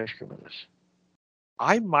did you get ice cream with us?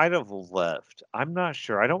 I might have left. I'm not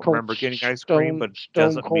sure. I don't remember getting ice cream, but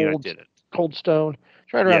doesn't mean I didn't. Cold Stone.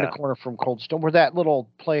 It's right around the corner from Cold Stone, where that little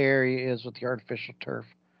play area is with the artificial turf.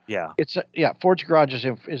 Yeah. It's Ford's Garage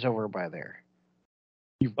is over by there.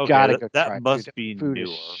 You've Okay, got to go try that it. must Dude, be food newer.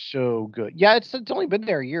 is so good. Yeah, it's only been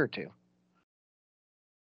there a year or two.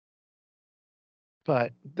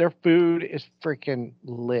 But their food is freaking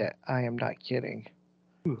lit. I am not kidding.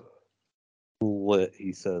 Lit,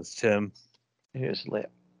 he says, Tim. It is lit.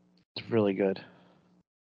 It's really good.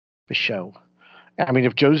 For show. I mean,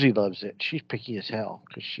 if Josie loves it, she's picky as hell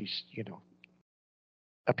because she's,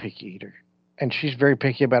 a picky eater. And she's very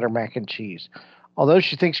picky about her mac and cheese. Although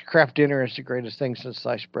she thinks Kraft Dinner is the greatest thing since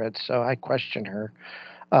sliced bread, so I question her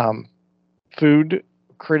food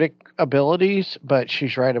critic abilities, but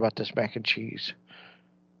she's right about this mac and cheese.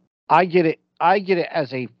 I get it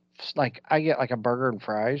as I get like a burger and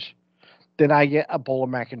fries. Then I get a bowl of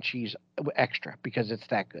mac and cheese extra because it's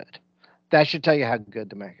that good. That should tell you how good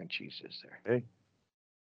the mac and cheese is there. Okay.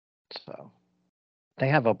 So they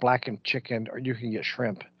have a blackened chicken, or you can get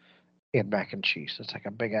shrimp in mac and cheese. It's like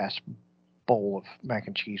a big ass bowl of mac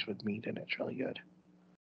and cheese with meat in it. It's really good.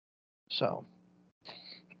 So,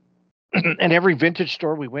 and every vintage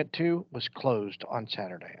store we went to was closed on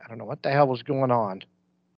Saturday. I don't know what the hell was going on,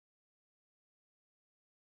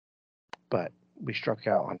 but we struck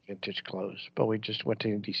out on vintage clothes. But we just went to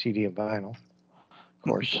Indie CD and Vinyl. Of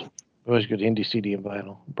course, always good Indie CD and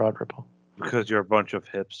Vinyl, Broad Ripple. Because you're a bunch of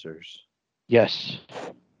hipsters. Yes.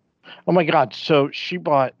 Oh my God! So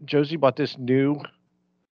Josie bought this new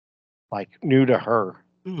to her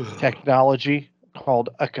technology called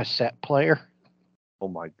a cassette player. Oh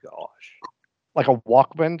my gosh! Like a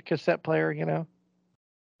Walkman cassette player,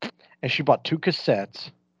 And she bought 2 cassettes,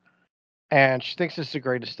 and she thinks it's the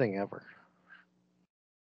greatest thing ever.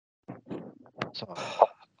 So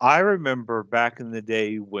I remember back in the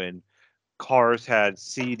day when cars had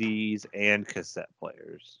CDs and cassette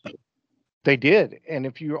players. They did, and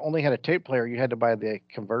if you only had a tape player, you had to buy the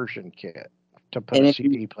conversion kit to put a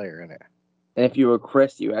CD player in it. And if you were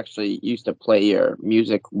Chris, you actually used to play your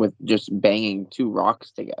music with just banging 2 rocks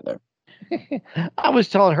together. I was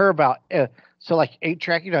telling her about so like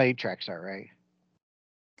 8-track. You know how 8-tracks are, right?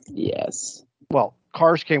 Yes. Well,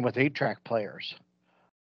 cars came with 8-track players,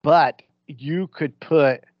 but you could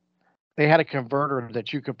put. They had a converter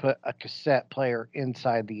that you could put a cassette player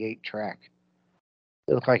inside the 8-track.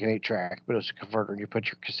 It looked like an 8-track, but it was a converter. You put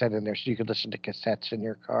your cassette in there so you could listen to cassettes in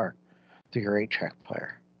your car through your 8-track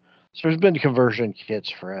player. So there's been conversion kits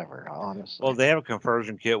forever, honestly. Well, they have a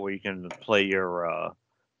conversion kit where you can play your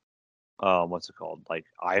what's it called, like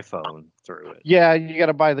iPhone through it. Yeah, you got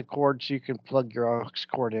to buy the cord so you can plug your aux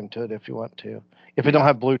cord into it if you want to. If it don't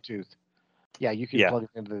have Bluetooth, you can plug it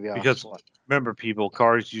into the aux. Because remember, people,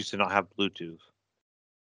 cars used to not have Bluetooth.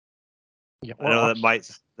 Yeah, I know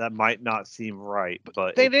that might not seem right,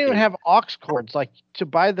 but they didn't even have aux cords. Like to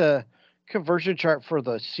buy the conversion chart for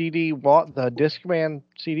the CD, the Discman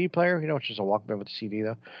CD player, which is a Walkman with a CD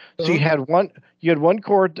though. So you had one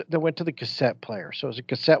cord that went to the cassette player. So it was a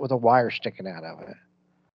cassette with a wire sticking out of it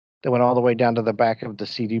that went all the way down to the back of the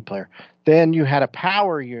CD player. Then you had a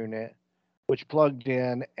power unit which plugged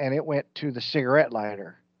in, and it went to the cigarette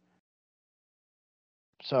lighter.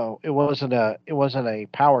 So it wasn't a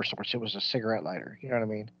power source. It was a cigarette lighter. You know what I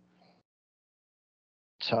mean?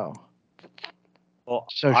 So. Well,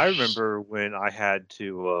 I remember when I had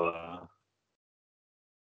to.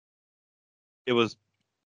 It was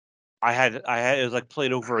like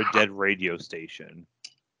played over a dead radio station.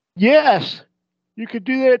 Yes. You could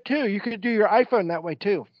do that too. You could do your iPhone that way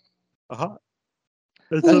too. Uh-huh.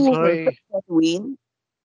 And That's the Ooh, way. Halloween.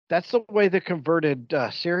 That's the way they converted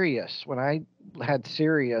Sirius. When I had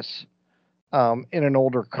Sirius in an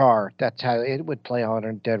older car, that's how it would play on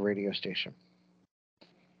a dead radio station.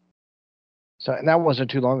 So, and that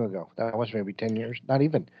wasn't too long ago. That was maybe 10 years, not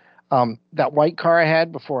even. That white car I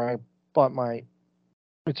had before I bought my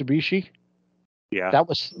Mitsubishi, Yeah. that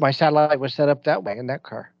was my satellite was set up that way in that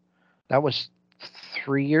car. That was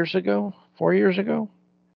 3 years ago, 4 years ago,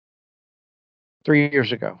 3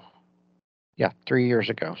 years ago. Yeah, 3 years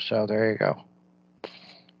ago. So there you go.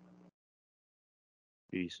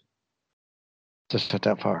 Jeez. Just not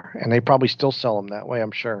that far, and they probably still sell them that way,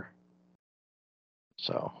 I'm sure.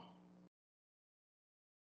 So,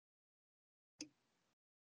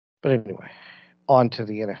 but anyway, on to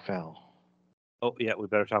the NFL. Oh yeah, we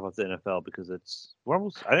better talk about the NFL because we're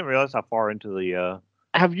almost. I didn't realize how far into the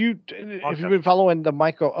Have you podcast. been following the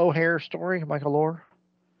Michael O'Hare story, Michael Orr,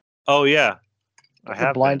 Oh yeah, I the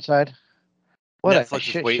have Blind been. Side? What a Netflix is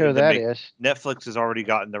shit show waiting to that make. is. Netflix has already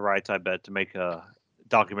gotten the rights, I bet, to make a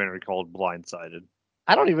documentary called Blindsided.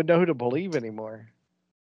 I don't even know who to believe anymore.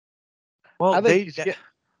 Well, I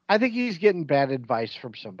think he's getting bad advice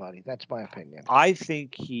from somebody. That's my opinion. I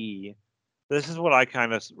think he. This is what I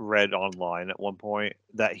kind of read online at one point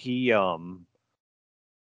that he didn't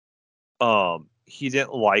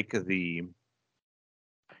like the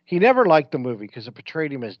He never liked the movie because it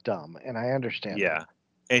portrayed him as dumb, and I understand yeah, that.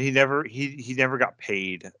 and he never got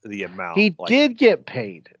paid the amount. He Like, did get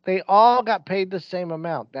paid. They all got paid the same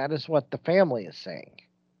amount. That is what the family is saying.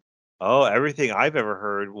 oh, everything I've ever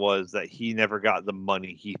heard was that he never got the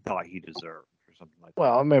money he thought he deserved or something like that.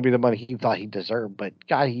 Well, maybe the money he thought he deserved, but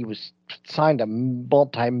God, he was signed a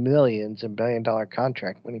multi-millions and billion-dollar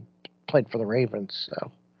contract when he played for the Ravens.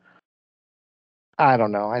 So I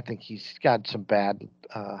don't know. I think he's got some bad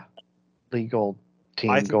legal team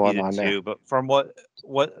I think he going did on there. too, but from what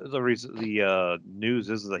the reason the news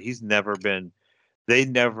is that he's never been. They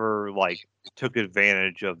never like took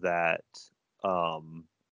advantage of um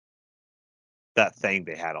that thing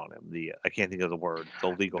they had on him. I can't think of the word, the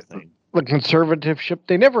legal thing. The conservativeship,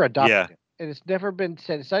 they never adopted Yeah, him. And it's never been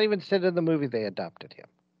said. It's not even said in the movie they adopted him.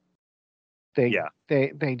 yeah.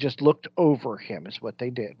 They just looked over him is what they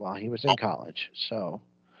did while he was in college. So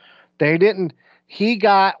they didn't. He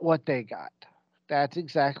got what they got. That's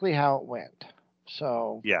exactly how it went.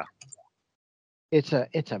 So Yeah. it's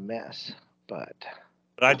a mess. But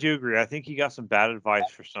But I do agree. I think he got some bad advice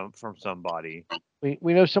from somebody.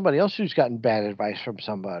 we know somebody else who's gotten bad advice from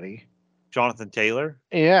somebody. Jonathan Taylor.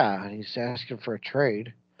 Yeah, he's asking for a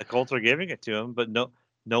trade. The Colts are giving it to him, but no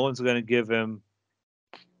one's going to give him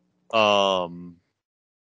no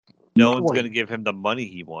one's going to give him the money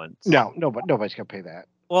he wants. No, nobody's gonna pay that.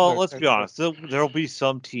 Well, let's be honest. There'll be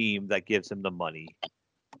some team that gives him the money.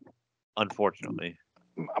 Unfortunately.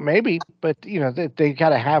 Maybe, but they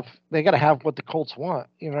gotta have what the Colts want.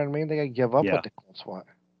 You know what I mean? They gotta give up Yeah. what the Colts want.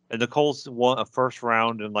 And the Colts want a first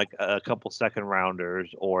round and like a couple second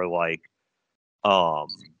rounders, or like or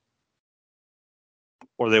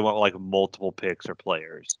they want like multiple picks or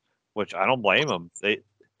players, which I don't blame them.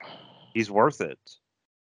 He's worth it.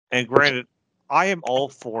 And granted, I am all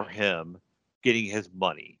for him getting his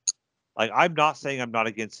money. Like, I'm not saying I'm not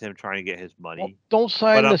against him trying to get his money. Well, don't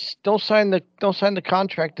sign the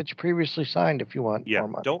contract that you previously signed if you want more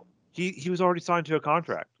money. He was already signed to a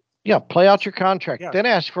contract. Yeah, play out your contract. Yeah. Then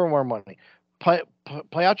ask for more money. Play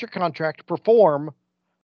out your contract, perform,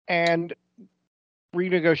 and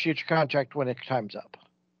renegotiate your contract when it time's up,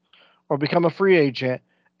 or become a free agent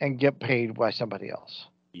and get paid by somebody else.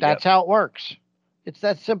 Yep. That's how it works. It's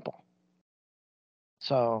that simple.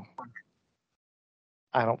 So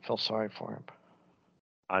I don't feel sorry for him.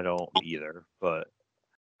 I don't either, but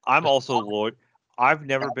I'm also loyal. I've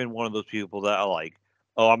never been one of those people that are like,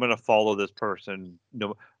 oh, I'm going to follow this person.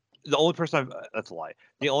 No, the only person that's a lie.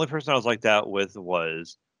 The only person I was like that with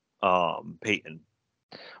was Peyton.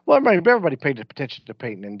 Well, everybody paid attention to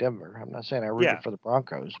Peyton in Denver. I'm not saying I rooted for the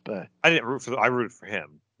Broncos, but I didn't I rooted for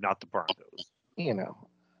him, not the Broncos.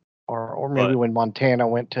 Or maybe when Montana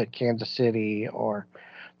went to Kansas City, or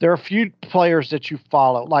there are a few players that you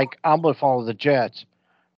follow. Like I'm going to follow the Jets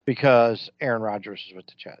because Aaron Rodgers is with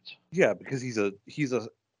the Jets. Yeah, because he's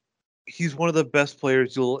one of the best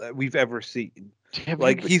players we've ever seen.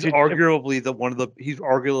 He's arguably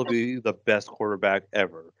the best quarterback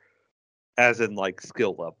ever, as in like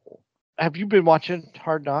skill level. Have you been watching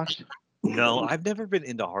Hard Knocks? No, I've never been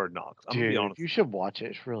into Hard Knocks. I'm gonna be honest. You should watch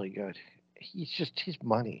it. It's really good. He's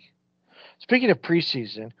money. Speaking of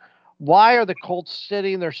preseason, Why are the Colts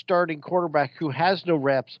sitting their starting quarterback who has no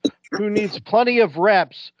reps, who needs plenty of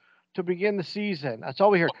reps to begin the season? That's all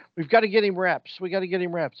we hear. We've got to get him reps. We got to get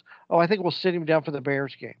him reps. Oh, I think we'll sit him down for the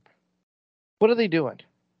Bears game. What are they doing?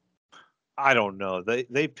 I don't know.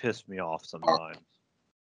 They piss me off sometimes.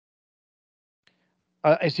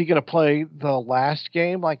 Is he going to play the last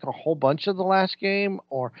game, like a whole bunch of the last game?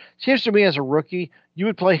 Or seems to me as a rookie, you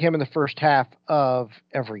would play him in the first half of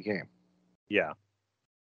every game. Yeah.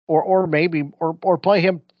 Or maybe play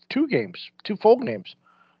him 2 full games.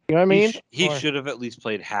 You know what I mean? He should have at least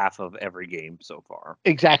played half of every game so far.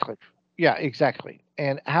 Exactly. Yeah, exactly.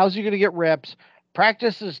 And how's he going to get reps?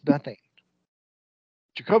 Practice is nothing.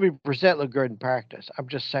 Jacoby Brissett looked good in practice. I'm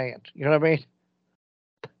just saying. You know what I mean?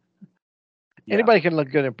 Yeah. Anybody can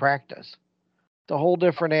look good in practice. It's a whole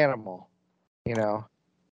different animal, you know.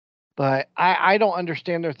 But I don't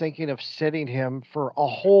understand their thinking of sitting him for a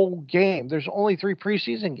whole game. There's only 3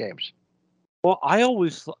 preseason games. Well,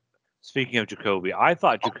 speaking of Jacoby, I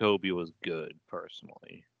thought Jacoby was good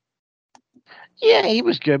personally. Yeah, he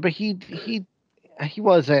was good, but he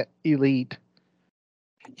wasn't elite.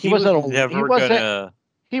 He wasn't a winner.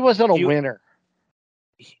 He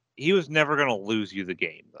was never going to lose you the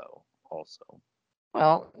game, though. Also,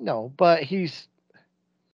 well, no, but he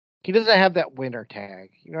doesn't have that winner tag.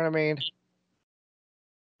 You know what I mean?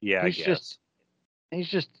 Yeah, he's just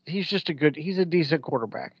he's a decent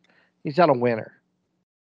quarterback. He's not a winner.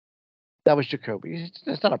 That was Jacoby.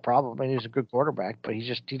 That's not a problem. I mean, he's a good quarterback, but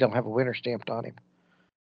he don't have a winner stamped on him.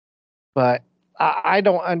 But I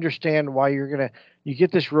don't understand why you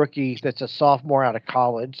get this rookie that's a sophomore out of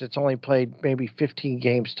college that's only played maybe 15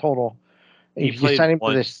 games total. He played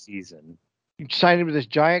one season. You sign him to this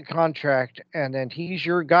giant contract, and then he's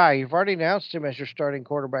your guy. You've already announced him as your starting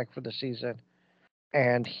quarterback for the season,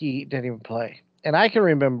 and he didn't even play. And I can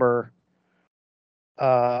remember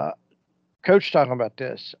Coach talking about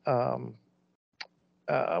this.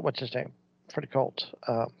 What's his name for the Colts?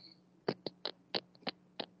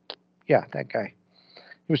 Yeah, that guy.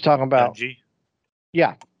 He was talking about Dungy?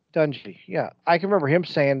 Yeah, Dungy. Yeah, I can remember him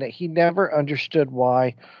saying that he never understood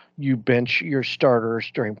why you bench your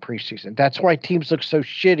starters during preseason. That's why teams look so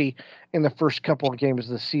shitty in the first couple of games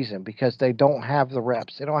of the season, because they don't have the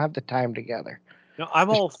reps. They don't have the time together. No, I'm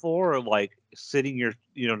all for like sitting your,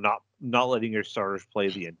 not letting your starters play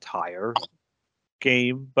the entire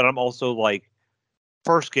game, but I'm also like,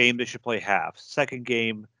 first game they should play half, second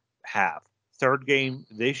game half, third game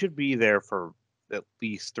they should be there for at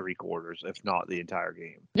least 3/4, if not the entire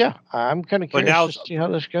game. Yeah, I'm kind of curious to see how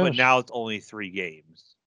this goes. But now it's only 3 games,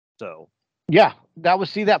 so yeah, that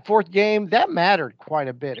 4th game that mattered quite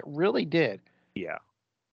a bit. It really did. Yeah,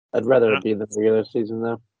 I'd rather it be the regular season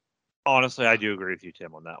though. Honestly, I do agree with you,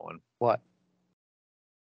 Tim, on that one. What?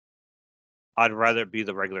 I'd rather it be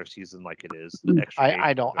the regular season like it is.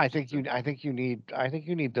 I don't. I think you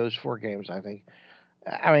need those 4 games. I mean,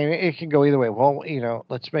 it can go either way. Well,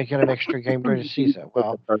 let's make it an extra game during the season.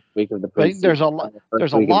 Well, the first week of the but preseason.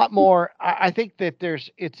 there's a lot more. I think that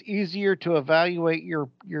it's easier to evaluate your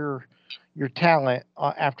talent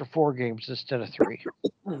after 4 games instead of 3.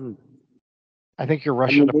 I think you're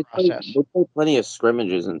rushing the process. They play plenty of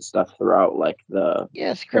scrimmages and stuff throughout, like the.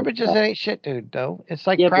 Yeah, scrimmages ain't shit, dude. Though it's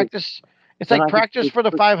like practice. It's Then like I practice think for the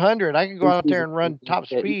 500. I can go out there preseason and run top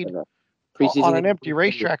games speed preseason on an games empty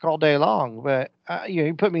racetrack all day long. But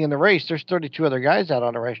you put me in the race. There's 32 other guys out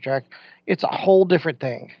on the racetrack. It's a whole different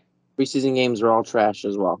thing. Preseason games are all trash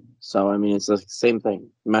as well. So I mean, it's the same thing.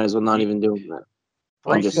 You might as well not even do that.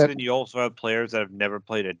 Preseason, you also have players that have never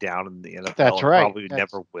played a down in the NFL. That's right. Probably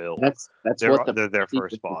never will. That's they're their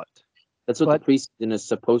first spot. That's what the preseason is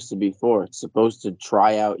supposed to be for. It's supposed to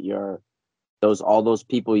try out all those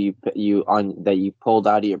people that you pulled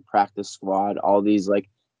out of your practice squad, all these like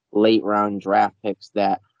late round draft picks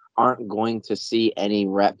that aren't going to see any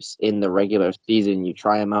reps in the regular season. You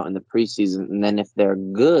try them out in the preseason, and then if they're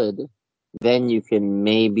good, then you can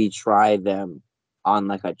maybe try them on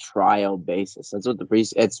like a trial basis. That's what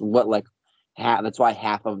that's why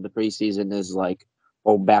half of the preseason is like,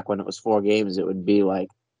 back when it was 4 games, it would be like,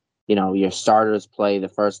 your starters play the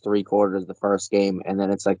first 3/4 the first game, and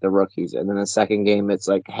then it's like the rookies, and then the second game it's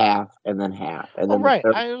like half, and then half, and then right.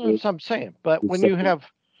 That's what I'm saying. But when you have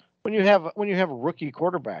a rookie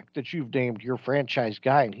quarterback that you've named your franchise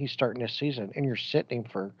guy and he's starting this season, and you're sitting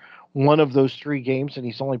for one of those 3 games, and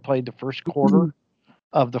he's only played the first quarter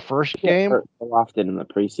of the first game. So often in the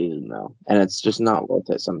preseason though, and it's just not worth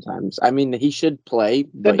it sometimes. I mean, he should play,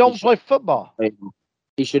 then don't play football.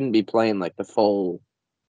 He shouldn't be playing like the full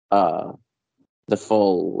hour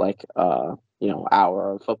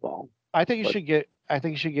of football. I think you should get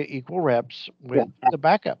think he should get equal reps with the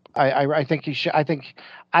backup. I think he should. I think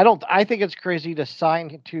it's crazy to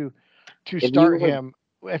sign to If start you him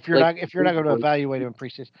if you're not going to evaluate him in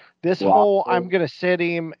preseason. This whole I'm going to sit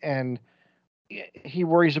him and he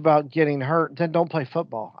worries about getting hurt, then don't play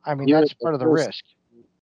football. I mean, that's part of the risk.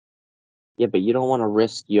 Yeah, but you don't want to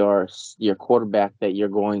risk your quarterback that you're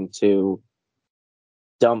going to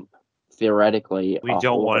dump theoretically. We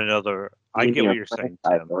don't want another. I get what you're saying,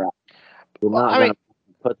 Tim. You're not going to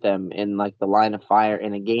put them in like the line of fire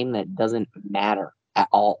in a game that doesn't matter at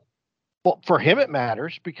all. Well, for him it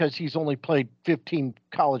matters because he's only played 15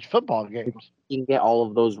 college football games. You can get all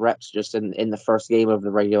of those reps just in the first game of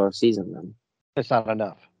the regular season. Then it's not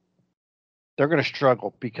enough. They're going to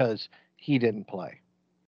struggle because he didn't play.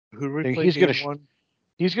 He's going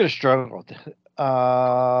to struggle.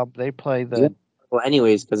 They play the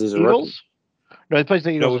anyways because he's a Eagles. No, he plays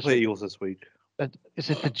the Eagles. No, we play Eagles this week.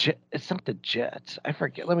 Is it the Jets? It's not the Jets. I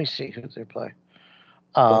forget. Let me see who they play.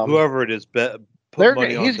 Whoever it is, put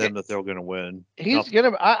money on them that they're going to win.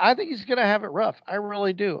 I think he's gonna have it rough. I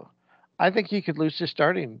really do. I think he could lose his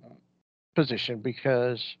starting position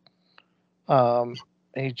because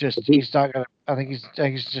he's not gonna. I think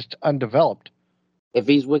he's just undeveloped. If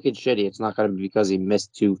he's wicked shitty, it's not gonna be because he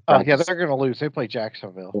missed 2. Oh yeah, they're gonna lose. They play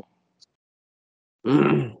Jacksonville.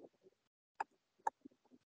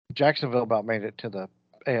 Jacksonville about made it to the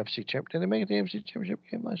AFC Championship. Did they make it the AFC Championship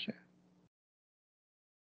game last year?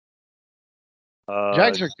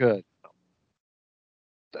 Jags are good.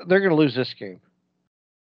 They're going to lose this game.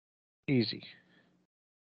 Easy.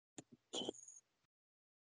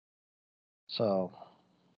 So,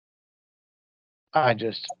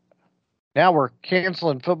 now we're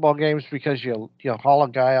canceling football games because you haul a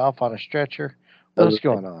guy off on a stretcher. What's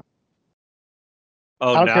going on?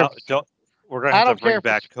 Oh, we're going to have to bring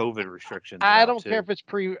back COVID restrictions. I don't care if it's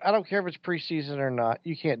preseason or not.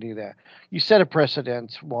 You can't do that. You set a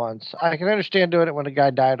precedent once. I can understand doing it when a guy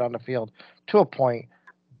died on the field to a point,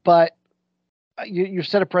 but you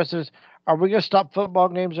set a precedent. Are we going to stop football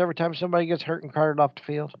games every time somebody gets hurt and carted off the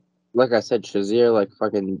field? Like I said, Shazier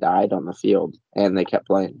fucking died on the field, and they kept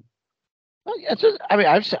playing. Well,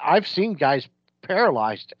 I've seen guys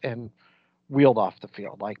paralyzed and wheeled off the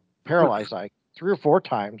field, like paralyzed, like 3 or 4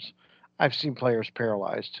 times. I've seen players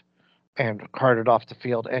paralyzed and carted off the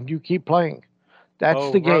field, and you keep playing.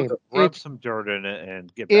 That's the game. Rub some dirt in it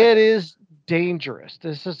and get back. It is dangerous.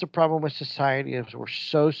 This is the problem with society is we're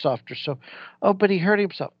so soft or but he hurt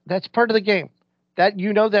himself. That's part of the game. That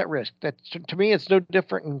that risk. That to me, it's no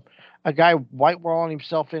different than a guy white-walling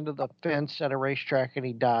himself into the fence at a racetrack and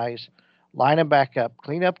he dies. Line him back up,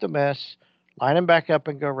 clean up the mess, line him back up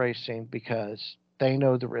and go racing because they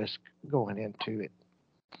know the risk going into it.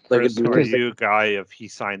 You guy, if he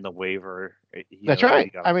signed the waiver, that's right.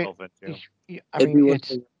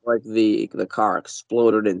 It's like the car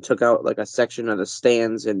exploded and took out like a section of the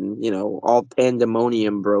stands, and all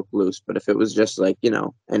pandemonium broke loose. But if it was just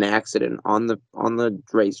an accident on the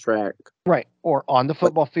racetrack, right, or on the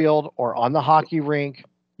football field, or on the hockey rink,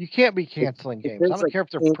 you can't be canceling games. I don't care if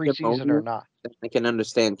they're preseason or not. I can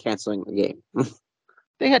understand canceling the game.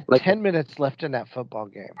 They had 10 minutes left in that football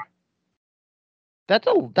game. That's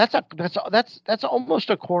almost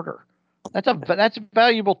a quarter. That's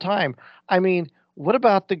valuable time. I mean, what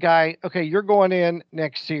about the guy? Okay, you're going in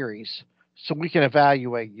next series, so we can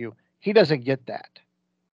evaluate you. He doesn't get that.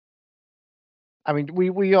 I mean,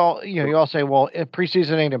 we all you all say, well, if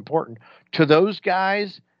preseason ain't important to those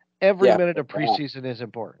guys. Every minute of preseason is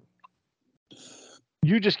important.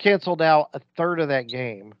 You just canceled out a third of that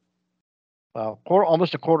game. Well,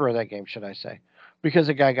 almost a quarter of that game, should I say, because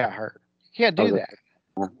a guy got hurt. You can't do that.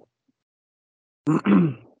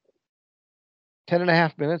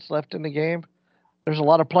 10.5 minutes left in the game. There's a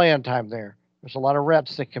lot of playing time there. There's a lot of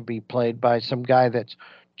reps that can be played by some guy that's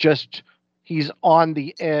he's on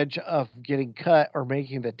the edge of getting cut or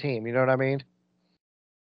making the team. You know what I mean?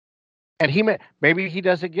 And maybe he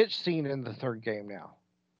doesn't get seen in the third game now.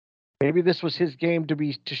 Maybe this was his game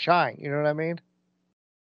to shine. You know what I mean?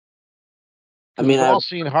 We've all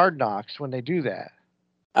seen Hard Knocks when they do that.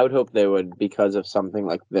 I would hope they would, because of something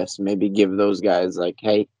like this, maybe give those guys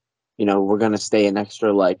hey, we're going to stay an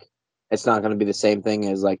extra, it's not going to be the same thing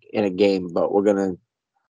as in a game, but we're going to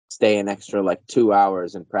stay an extra 2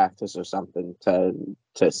 hours in practice or something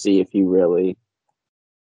to see if you really,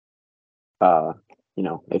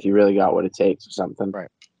 if you really got what it takes or something. Right.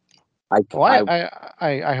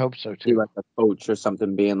 I hope so too. Like a coach or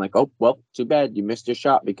something being oh, well, too bad you missed your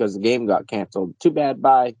shot because the game got canceled. Too bad,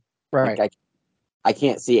 bye. Right. I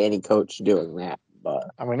can't see any coach doing that,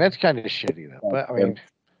 but I mean that's kind of shitty though. But I mean,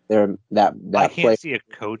 that I play. can't see a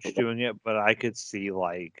coach doing it, but I could see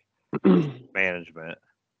like management.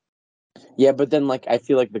 Yeah, but then like I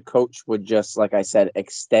feel like the coach would just, like I said,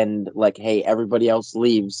 extend like, hey, everybody else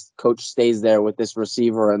leaves. Coach stays there with this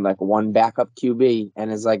receiver and like one backup QB,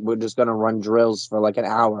 and is like, we're just gonna run drills for like an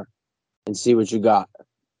hour and see what you got.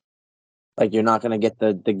 Like you're not gonna get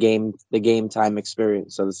the game time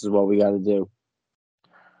experience, so this is what we got to do.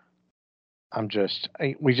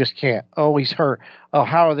 We just can't. Oh, he's hurt. Oh,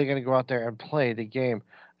 how are they going to go out there and play the game?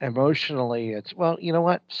 Emotionally, it's, well, you know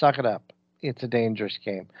what? Suck it up. It's a dangerous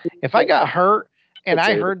game. If I got hurt and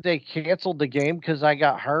I heard they canceled the game because I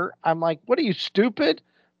got hurt, I'm like, what are you, stupid?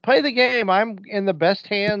 Play the game. I'm in the best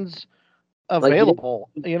hands available.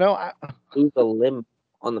 Like, you know, I, lose a limb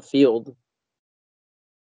on the field.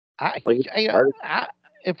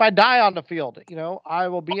 if I die on the field, I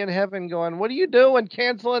will be in heaven going, what are you doing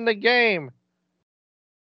canceling the game?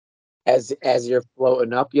 As you're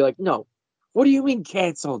floating up, you're like, no, what do you mean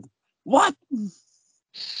canceled? What?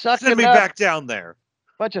 Send me back down there.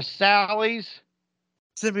 Bunch of Sallies.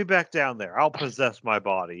 Send me back down there. I'll possess my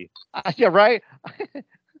body. Yeah, right.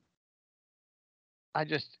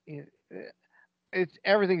 It's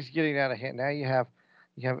everything's getting out of hand. Now you have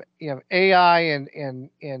AI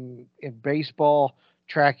in baseball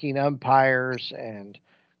tracking umpires and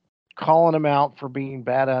calling them out for being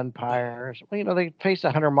bad umpires. Well, they face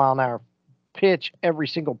 100-mile-an-hour pitch every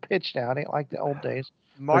single pitch now. It ain't like the old days.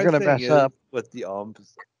 My They're gonna thing mess is up. with the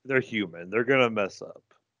umps, they're human. They're gonna mess up.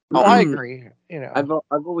 Oh, I agree. I've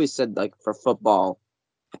always said, like, for football,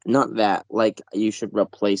 not that like you should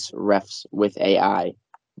replace refs with AI,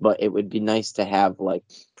 but it would be nice to have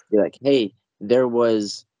be like, hey, there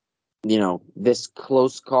was, this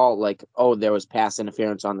close call, like, oh, there was pass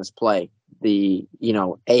interference on this play. The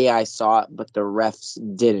AI saw it, but the refs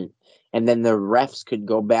didn't, and then the refs could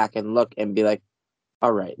go back and look and be like,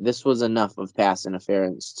 all right, this was enough of pass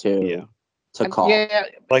interference to call. Yeah,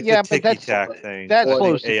 like yeah, the ticky tack thing. That I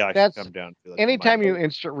slows think AI that's should come down to anytime you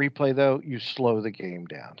instant replay, though, you slow the game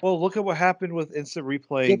down. Well, look at what happened with instant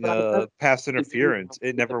replaying pass interference.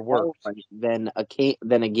 It never worked. Then a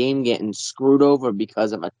game getting screwed over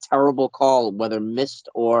because of a terrible call, whether missed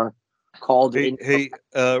or called. Hey,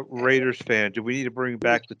 Raiders fan, do we need to bring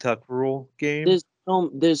back the tuck rule game? There's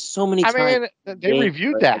so many times. I mean, they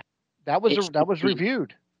reviewed that. That was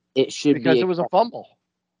reviewed. It should because it was a fumble.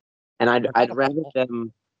 And I'd rather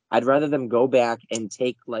them go back and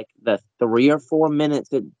take like the 3 or 4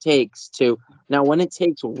 minutes it takes to. Now, when it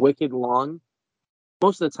takes wicked long,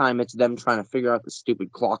 most of the time it's them trying to figure out the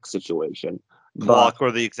stupid clock situation.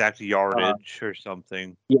 Or the exact yardage or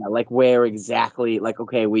something. Yeah, like where exactly, like,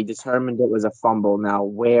 okay, we determined it was a fumble. Now,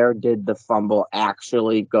 where did the fumble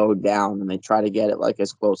actually go down? And they try to get it like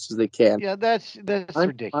as close as they can. Yeah, that's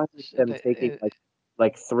ridiculous. Them taking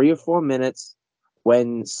like 3 or 4 minutes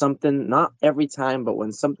when something, not every time, but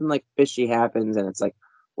when something like fishy happens and it's like,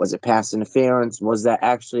 was it pass interference? Was that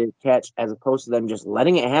actually a catch? As opposed to them just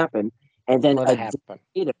letting it happen. And then a day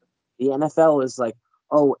later, the NFL is like,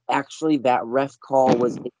 oh, actually, that ref call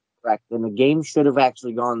was incorrect, and the game should have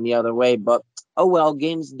actually gone the other way. But, oh, well,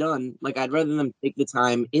 game's done. Like, I'd rather them take the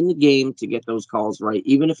time in the game to get those calls right,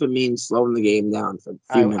 even if it means slowing the game down for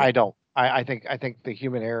a few minutes. I don't. I think the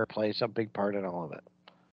human error plays a big part in all of it.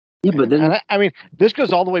 Yeah, but then I mean, this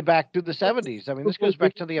goes all the way back to the 70s. I mean, this goes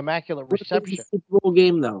back to the Immaculate Reception. Super Bowl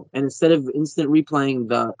game, though, and instead of instant replaying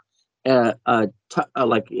the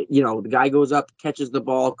the guy goes up, catches the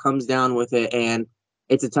ball, comes down with it, and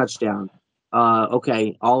it's a touchdown.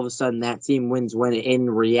 Okay, all of a sudden that team wins when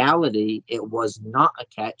in reality it was not a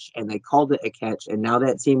catch, and they called it a catch, and now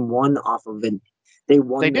that team won off of the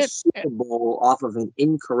Super Bowl off of an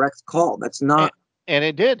incorrect call. That's not, and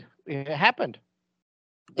it did. It happened,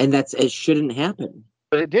 and it shouldn't happen.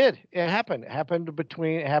 But it did. It happened. It happened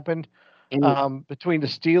between the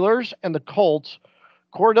Steelers and the Colts.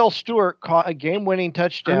 Cordell Stewart caught a game-winning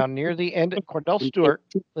touchdown near the end. Cordell Stewart.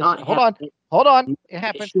 Hold on. It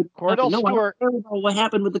happened. Cordell Stewart. I don't know what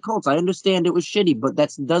happened with the Colts. I understand it was shitty, but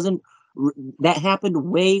that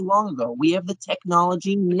happened way long ago. We have the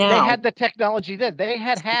technology now. They had the technology then. They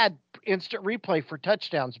had instant replay for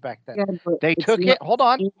touchdowns back then. Yeah, they took it. Hold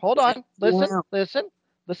on. Listen.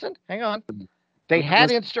 Hang on. They had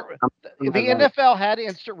the NFL had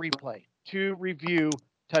instant replay to review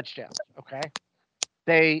touchdowns. Okay.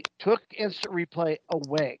 They took instant replay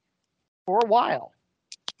away for a while.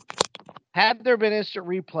 Had there been instant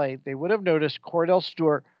replay, they would have noticed Cordell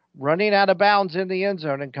Stewart running out of bounds in the end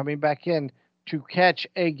zone and coming back in to catch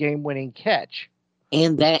a game-winning catch.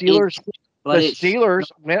 And the Steelers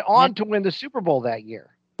went on to win the Super Bowl that year.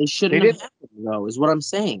 It shouldn't have happened, though, is what I'm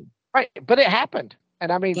saying. Right, but it happened.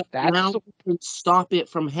 And I mean, that's now we can stop it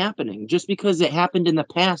from happening. Just because it happened in the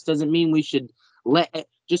past doesn't mean we should let it.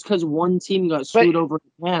 Just because one team got screwed over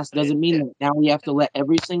in the past doesn't mean that now we have to let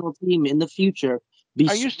every single team in the future be.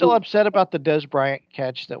 Are you still upset about the Des Bryant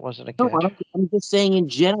catch that wasn't a catch? No, I'm just saying in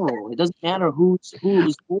general. It doesn't matter who it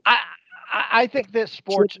was. I think that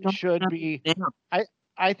sports should be. Now.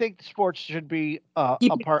 I think sports should be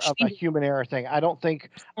Keep a it part of a cheap. human error thing. I don't think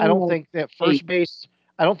that first base.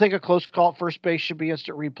 I don't think a close call at first base should be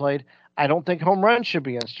instant replayed. I don't think home runs should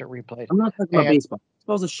be instant replayed. I'm not talking about baseball.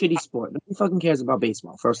 Baseball's a shitty sport. Nobody fucking cares about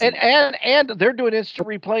baseball. First of all. And they're doing instant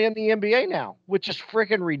replay in the NBA now, which is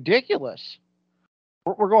freaking ridiculous.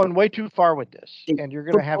 We're going way too far with this, and you're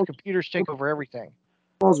going to have computers take over everything.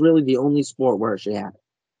 Football's really the only sport where it should happen.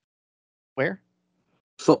 Where?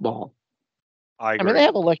 Football. I mean, they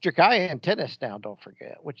have electric eye in tennis now. Don't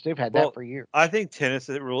forget, which they've had that for years. I think tennis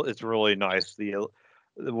it's really nice.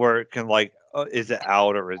 Where it can is it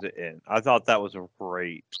out or is it in? I thought that was a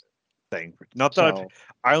great thing. Not that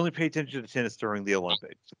I only pay attention to tennis during the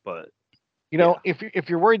Olympics, but if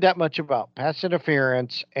you're worried that much about pass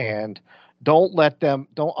interference and don't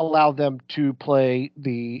allow them to play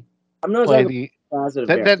the. I'm not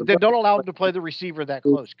then don't allow them to play the receiver that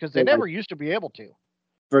close because they never used to be able to.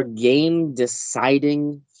 For game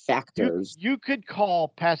deciding factors, you could call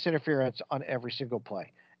pass interference on every single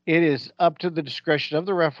play. It is up to the discretion of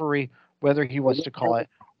the referee whether he wants to call it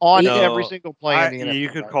on every single play in the NFL. You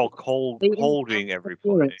could call holding every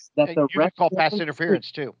play. You could call pass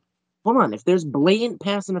interference too. Hold on, if there's blatant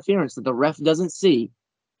pass interference that the ref doesn't see,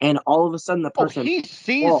 and all of a sudden the person he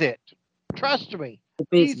sees it. Trust me.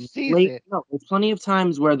 He sees it. No, there's plenty of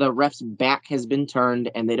times where the ref's back has been turned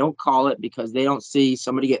and they don't call it because they don't see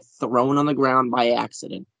somebody get thrown on the ground by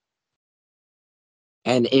accident.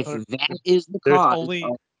 And if that is the cause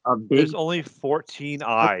there's only 14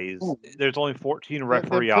 eyes. There's only 14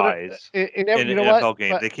 referee eyes in an NFL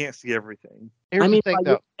game. They can't see everything. Here's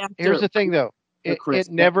the thing, though. It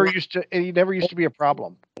never used to be a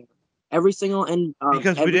problem. Every single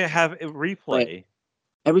because we didn't have a replay.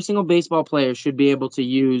 Every single baseball player should be able to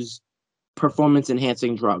use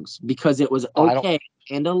performance-enhancing drugs because it was okay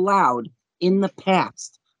and allowed in the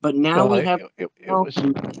past. But now we have to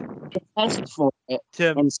test for it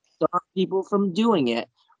and stop people from doing it.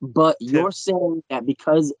 But you're saying that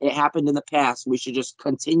because it happened in the past, we should just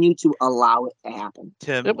continue to allow it to happen.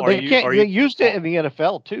 Tim, they used it in the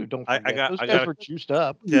NFL too. Don't forget. Those guys were juiced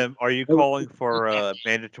up. Tim, are you calling for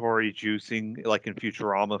mandatory juicing like in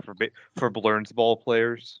Futurama for Blurns ball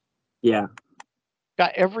players? Yeah.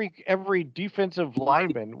 Got every defensive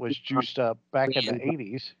lineman was juiced up back in the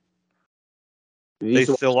 80s. They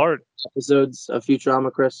still are. Episodes of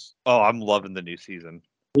Futurama, Chris. Oh, I'm loving the new season.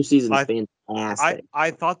 New season is fantastic. I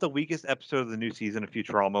thought the weakest episode of the new season of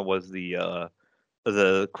Futurama was the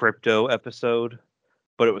crypto episode,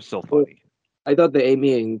 but it was still funny. I thought the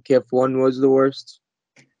Amy and Kip one was the worst.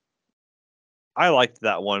 I liked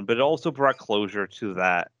that one, but it also brought closure to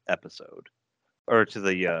that episode, or to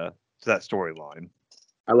that storyline.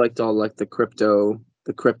 I liked all the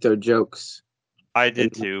crypto jokes. I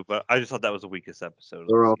did too, but I just thought that was the weakest episode.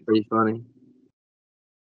 They were all pretty funny.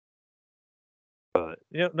 But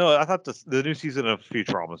no, I thought the new season of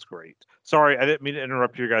Futurama was great. Sorry, I didn't mean to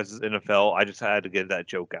interrupt your guys' NFL. I just had to get that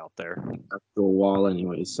joke out there. That's the wall,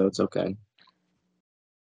 anyways, so it's okay.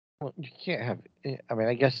 Well, you can't have. I mean,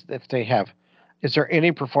 I guess if they have, is there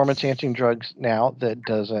any performance-enhancing drugs now that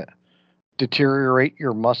doesn't deteriorate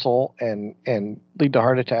your muscle and lead to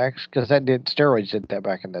heart attacks? Because steroids did that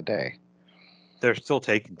back in the day. They're still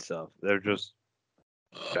taking stuff. They're just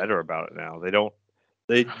better about it now. They don't.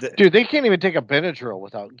 Dude, they can't even take a Benadryl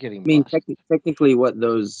without getting. I mean, technically, what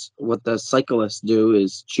the cyclists do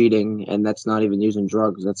is cheating, and that's not even using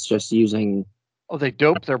drugs. That's just using. Oh, they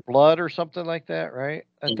dope their blood or something like that, right?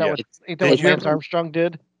 Ain't that what Lance Armstrong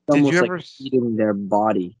did? Did you ever eating their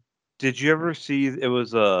body? Did you ever see? It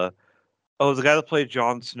was the guy that played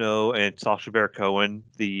Jon Snow and Sacha Baron Cohen.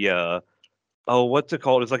 What's it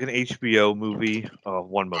called? It's like an HBO movie. Oh,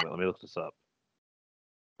 one moment, let me look this up.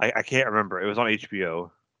 I can't remember. It was on HBO.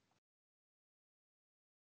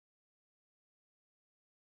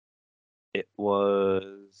 It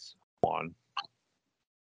was on.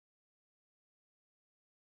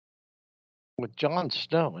 With Jon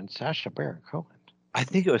Snow and Sacha Baron Cohen. I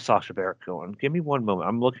think it was Sacha Baron Cohen. Give me one moment.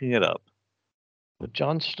 I'm looking it up. With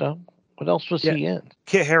Jon Snow? What else was he in?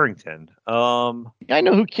 Kit Harington. I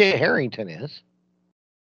know who Kit Harington is.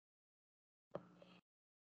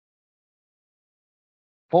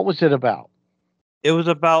 What was it about? It was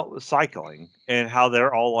about cycling and how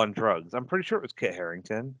they're all on drugs. I'm pretty sure it was Kit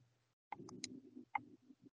Harington.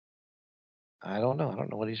 I don't know. I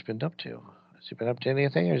don't know what he's been up to. Has he been up to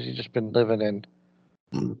anything, or has he just been living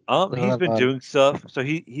He's been on? doing stuff. So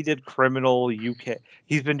he did Criminal UK.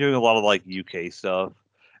 He's been doing a lot of like UK stuff,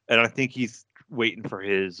 and I think he's waiting for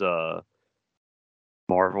his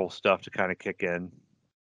Marvel stuff to kind of kick in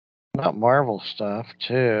Not Marvel stuff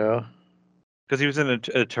too. because he was in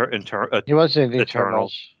He was in Eternals,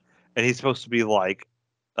 Eternals. and he's supposed to be like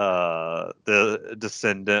the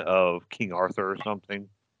descendant of King Arthur or something.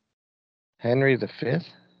 Henry V.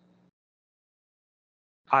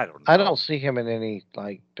 I don't I know. don't see him in any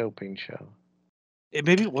like doping show.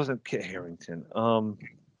 Maybe it wasn't Kit Harington.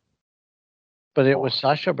 But it was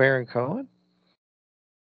Sacha Baron Cohen.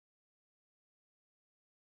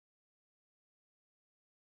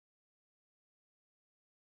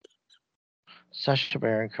 Sacha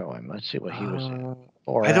Baron Cohen. Let's see what he was in.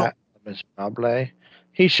 Or I don't. Miss Miserable.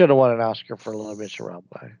 He should have won an Oscar for Les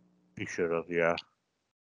Miserables. He should have, yeah.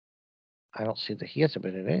 I don't see that he hasn't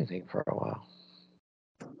been in anything for a while.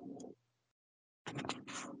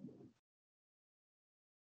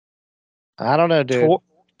 I don't know, dude.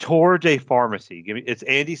 Tour de Pharmacy. It's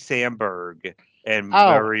Andy Samberg and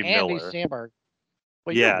Murray Andy Miller. Samberg.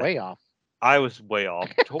 Well, yeah, you're way off. I was way off.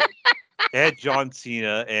 It had John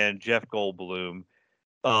Cena and Jeff Goldblum.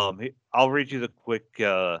 I'll read you the quick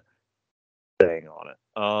thing on it.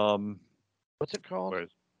 What's it called?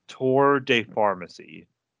 Tour de Pharmacy.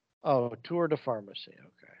 Oh, Tour de Pharmacy.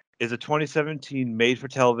 Okay. Is a 2017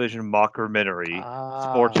 made-for-television mockumentary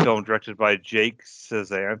sports film directed by Jake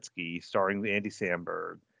Szansky, starring Andy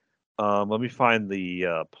Samberg. Let me find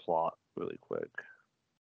the plot really quick.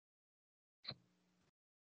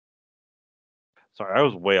 Sorry, I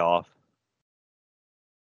was way off.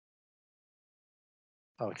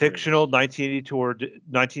 Fictional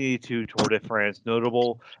 1982 Tour de France,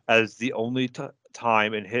 notable as the only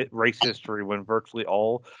time in race history when virtually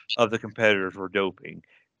all of the competitors were doping,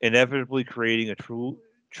 inevitably creating a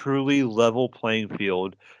truly level playing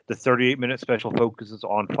field. The 38-minute special focuses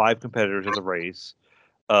on 5 competitors in the race.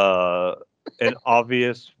 An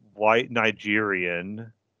obvious white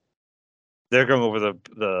Nigerian. They're going over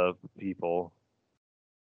the people.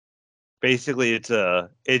 Basically, it's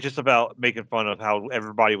just about making fun of how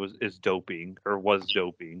everybody was doping.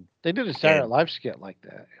 They did a Saturday Night Live skit like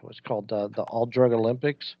that. It was called the All Drug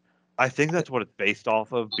Olympics. I think that's what it's based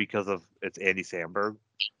off of because of it's Andy Samberg.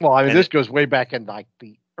 Well, I mean, this goes way back in like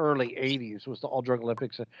the early '80s. Was the All Drug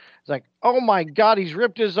Olympics? It's like, oh my God, he's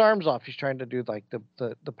ripped his arms off. He's trying to do like the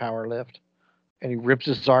power lift, and he rips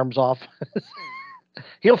his arms off.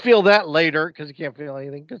 He'll feel that later because he can't feel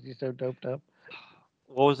anything because he's so doped up.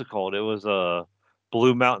 What was it called? It was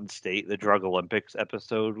Blue Mountain State, the Drug Olympics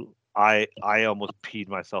episode. I almost peed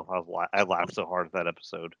myself. I laughed so hard at that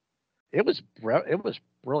episode. It was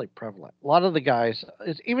really prevalent. A lot of the guys,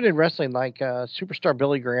 even in wrestling, like superstar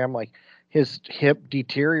Billy Graham, like his hip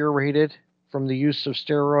deteriorated from the use of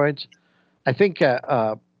steroids. I think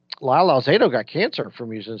Lyle Alzado got cancer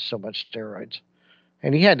from using so much steroids,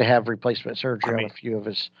 and he had to have replacement surgery on a few of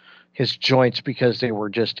his joints because they were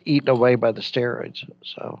just eaten away by the steroids.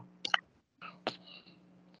 So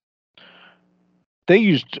they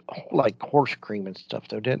used like horse cream and stuff,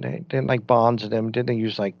 though, didn't they? Didn't like Bonds and them? Didn't they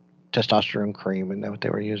use like testosterone cream? And that what they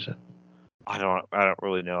were using? I don't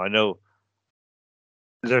really know. I know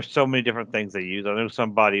there's so many different things they use. I know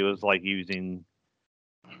somebody was like using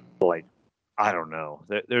like I don't know.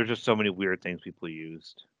 There's just so many weird things people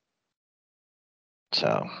used.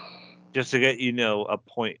 So just to get a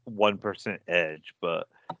 0.1% edge, but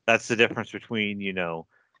that's the difference between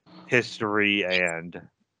history and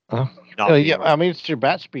yeah. I mean, it's your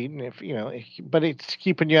bat speed, and but it's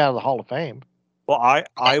keeping you out of the Hall of Fame. Well,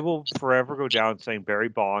 I will forever go down saying Barry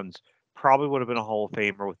Bonds probably would have been a Hall of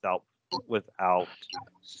Famer without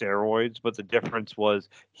steroids, but the difference was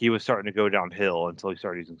he was starting to go downhill until he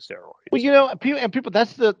started using steroids. Well, people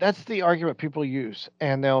that's the argument people use,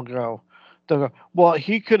 and they'll go, well,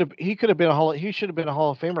 he should have been a Hall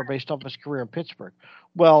of Famer based off his career in Pittsburgh.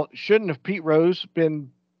 Well, shouldn't have Pete Rose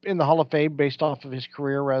been in the Hall of Fame based off of his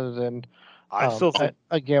career rather than I still think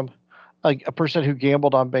a person who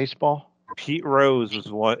gambled on baseball? Pete Rose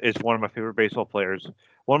is one of my favorite baseball players,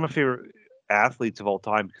 one of my favorite athletes of all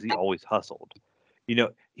time because he always hustled. He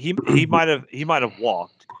might have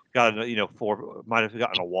walked, might have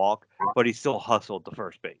gotten a walk, but he still hustled to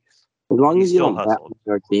first base. As long as you don't bet on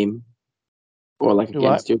your team or like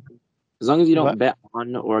against you, as long as you don't bet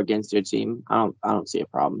on or against your team, I don't see a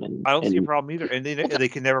problem. I don't see a problem either. And they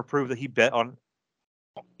can never prove that he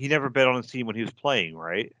never bet on his team when he was playing,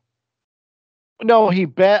 right? No, he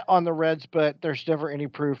bet on the Reds, but there's never any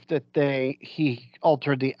proof that he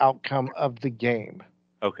altered the outcome of the game.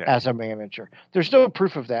 Okay. as a manager. There's no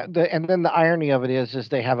proof of that. And then the irony of it is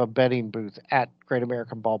they have a betting booth at Great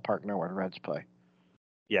American Ballpark now where Reds play.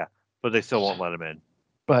 Yeah, but they still won't let him in.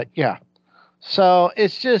 But yeah, so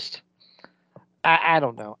it's just I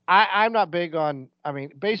don't know. I'm not big on. I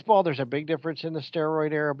mean, baseball. There's a big difference in the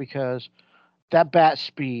steroid era because that bat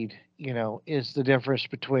speed, is the difference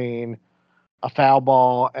between a foul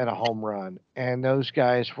ball and a home run. And those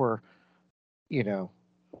guys were,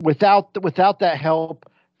 without that help,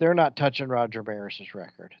 they're not touching Roger Maris's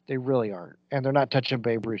record. They really aren't, and they're not touching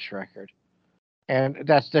Babe Ruth's record. And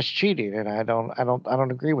that's cheating, and I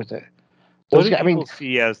don't agree with it. What do people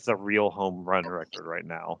see as the real home run record right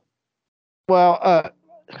now? Well,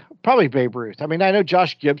 probably Babe Ruth. I mean, I know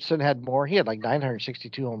Josh Gibson had more. He had like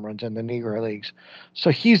 962 home runs in the Negro Leagues, so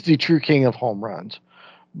he's the true king of home runs.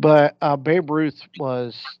 But Babe Ruth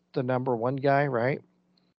was the number one guy, right?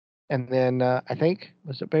 And then I think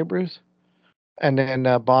was it Babe Ruth, and then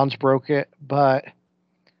Bonds broke it. But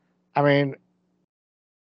I mean,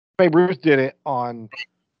 Babe Ruth did it on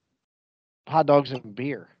hot dogs and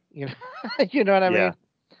beer. You know what I mean?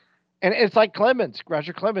 And it's like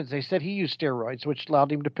Roger Clemens. They said he used steroids, which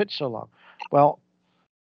allowed him to pitch so long. Well,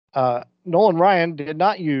 Nolan Ryan did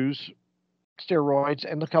not use steroids,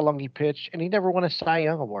 and look how long he pitched, and he never won a Cy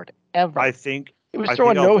Young award ever. I think he was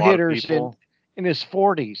throwing no hitters in his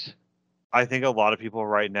 40s. I think a lot of people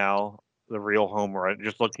right now, the real home run,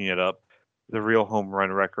 just looking it up, the real home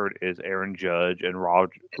run record is Aaron Judge and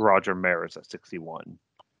Roger Maris at 61.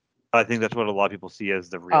 I think that's what a lot of people see as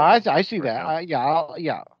the real. I see that.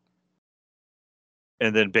 Yeah.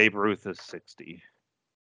 And then Babe Ruth is 60.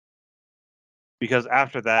 Because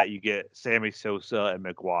after that, you get Sammy Sosa and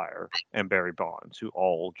McGuire and Barry Bonds, who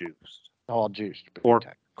all juiced. Or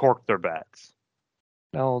corked their bats.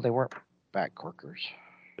 No, they weren't bat corkers.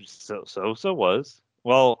 So Sosa was.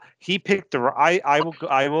 Well, he picked the. I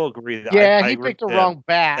will agree that. Yeah, he picked the wrong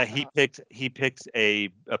bat. That he picked a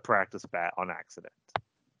practice bat on accident.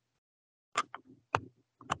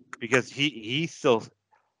 Because he still.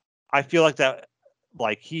 I feel like that.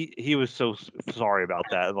 Like he was so sorry about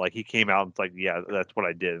that. Like he came out and like, yeah, that's what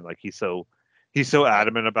I did. Like he's so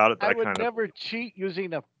adamant about it. That I would never cheat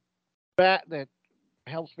using a bat that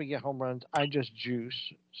helps me get home runs. I just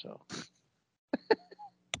juice. So.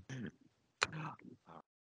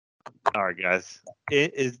 All right, guys.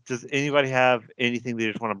 Does anybody have anything they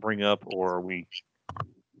just want to bring up, or are we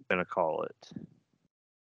gonna call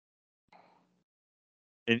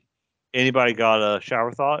it? Anybody got a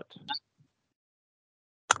shower thought?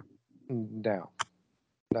 No,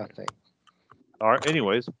 nothing. All right.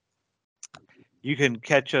 Anyways, you can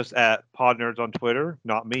catch us at Pod Nerds on Twitter.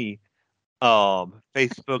 Not me.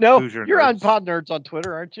 Facebook. No, Hoosier you're Nerds. on Pod Nerds on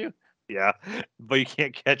Twitter, aren't you? Yeah, but you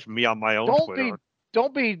can't catch me on my own Twitter.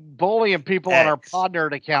 Don't be bullying people on our Pod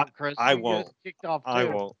Nerd account, Chris. I won't. Kicked off too. I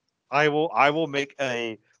won't. I will make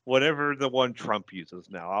a whatever the one Trump uses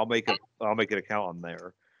now. I'll make an account on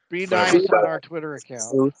there. Be nice on our Twitter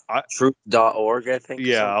account. Truth.org, I think.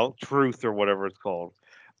 Yeah, Truth or whatever it's called.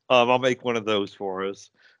 I'll make one of those for us.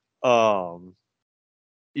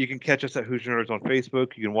 You can catch us at Hoosier Nerds on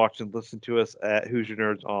Facebook. You can watch and listen to us at Hoosier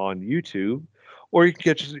Nerds on YouTube, or you can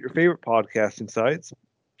catch us at your favorite podcasting sites: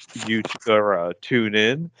 YouTube or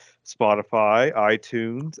TuneIn, Spotify,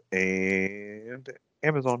 iTunes, and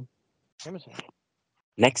Amazon.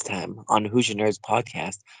 Next time on Hoosier Nerds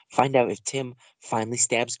podcast, find out if Tim finally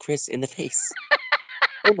stabs Chris in the face.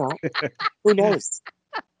 Or not. Who knows?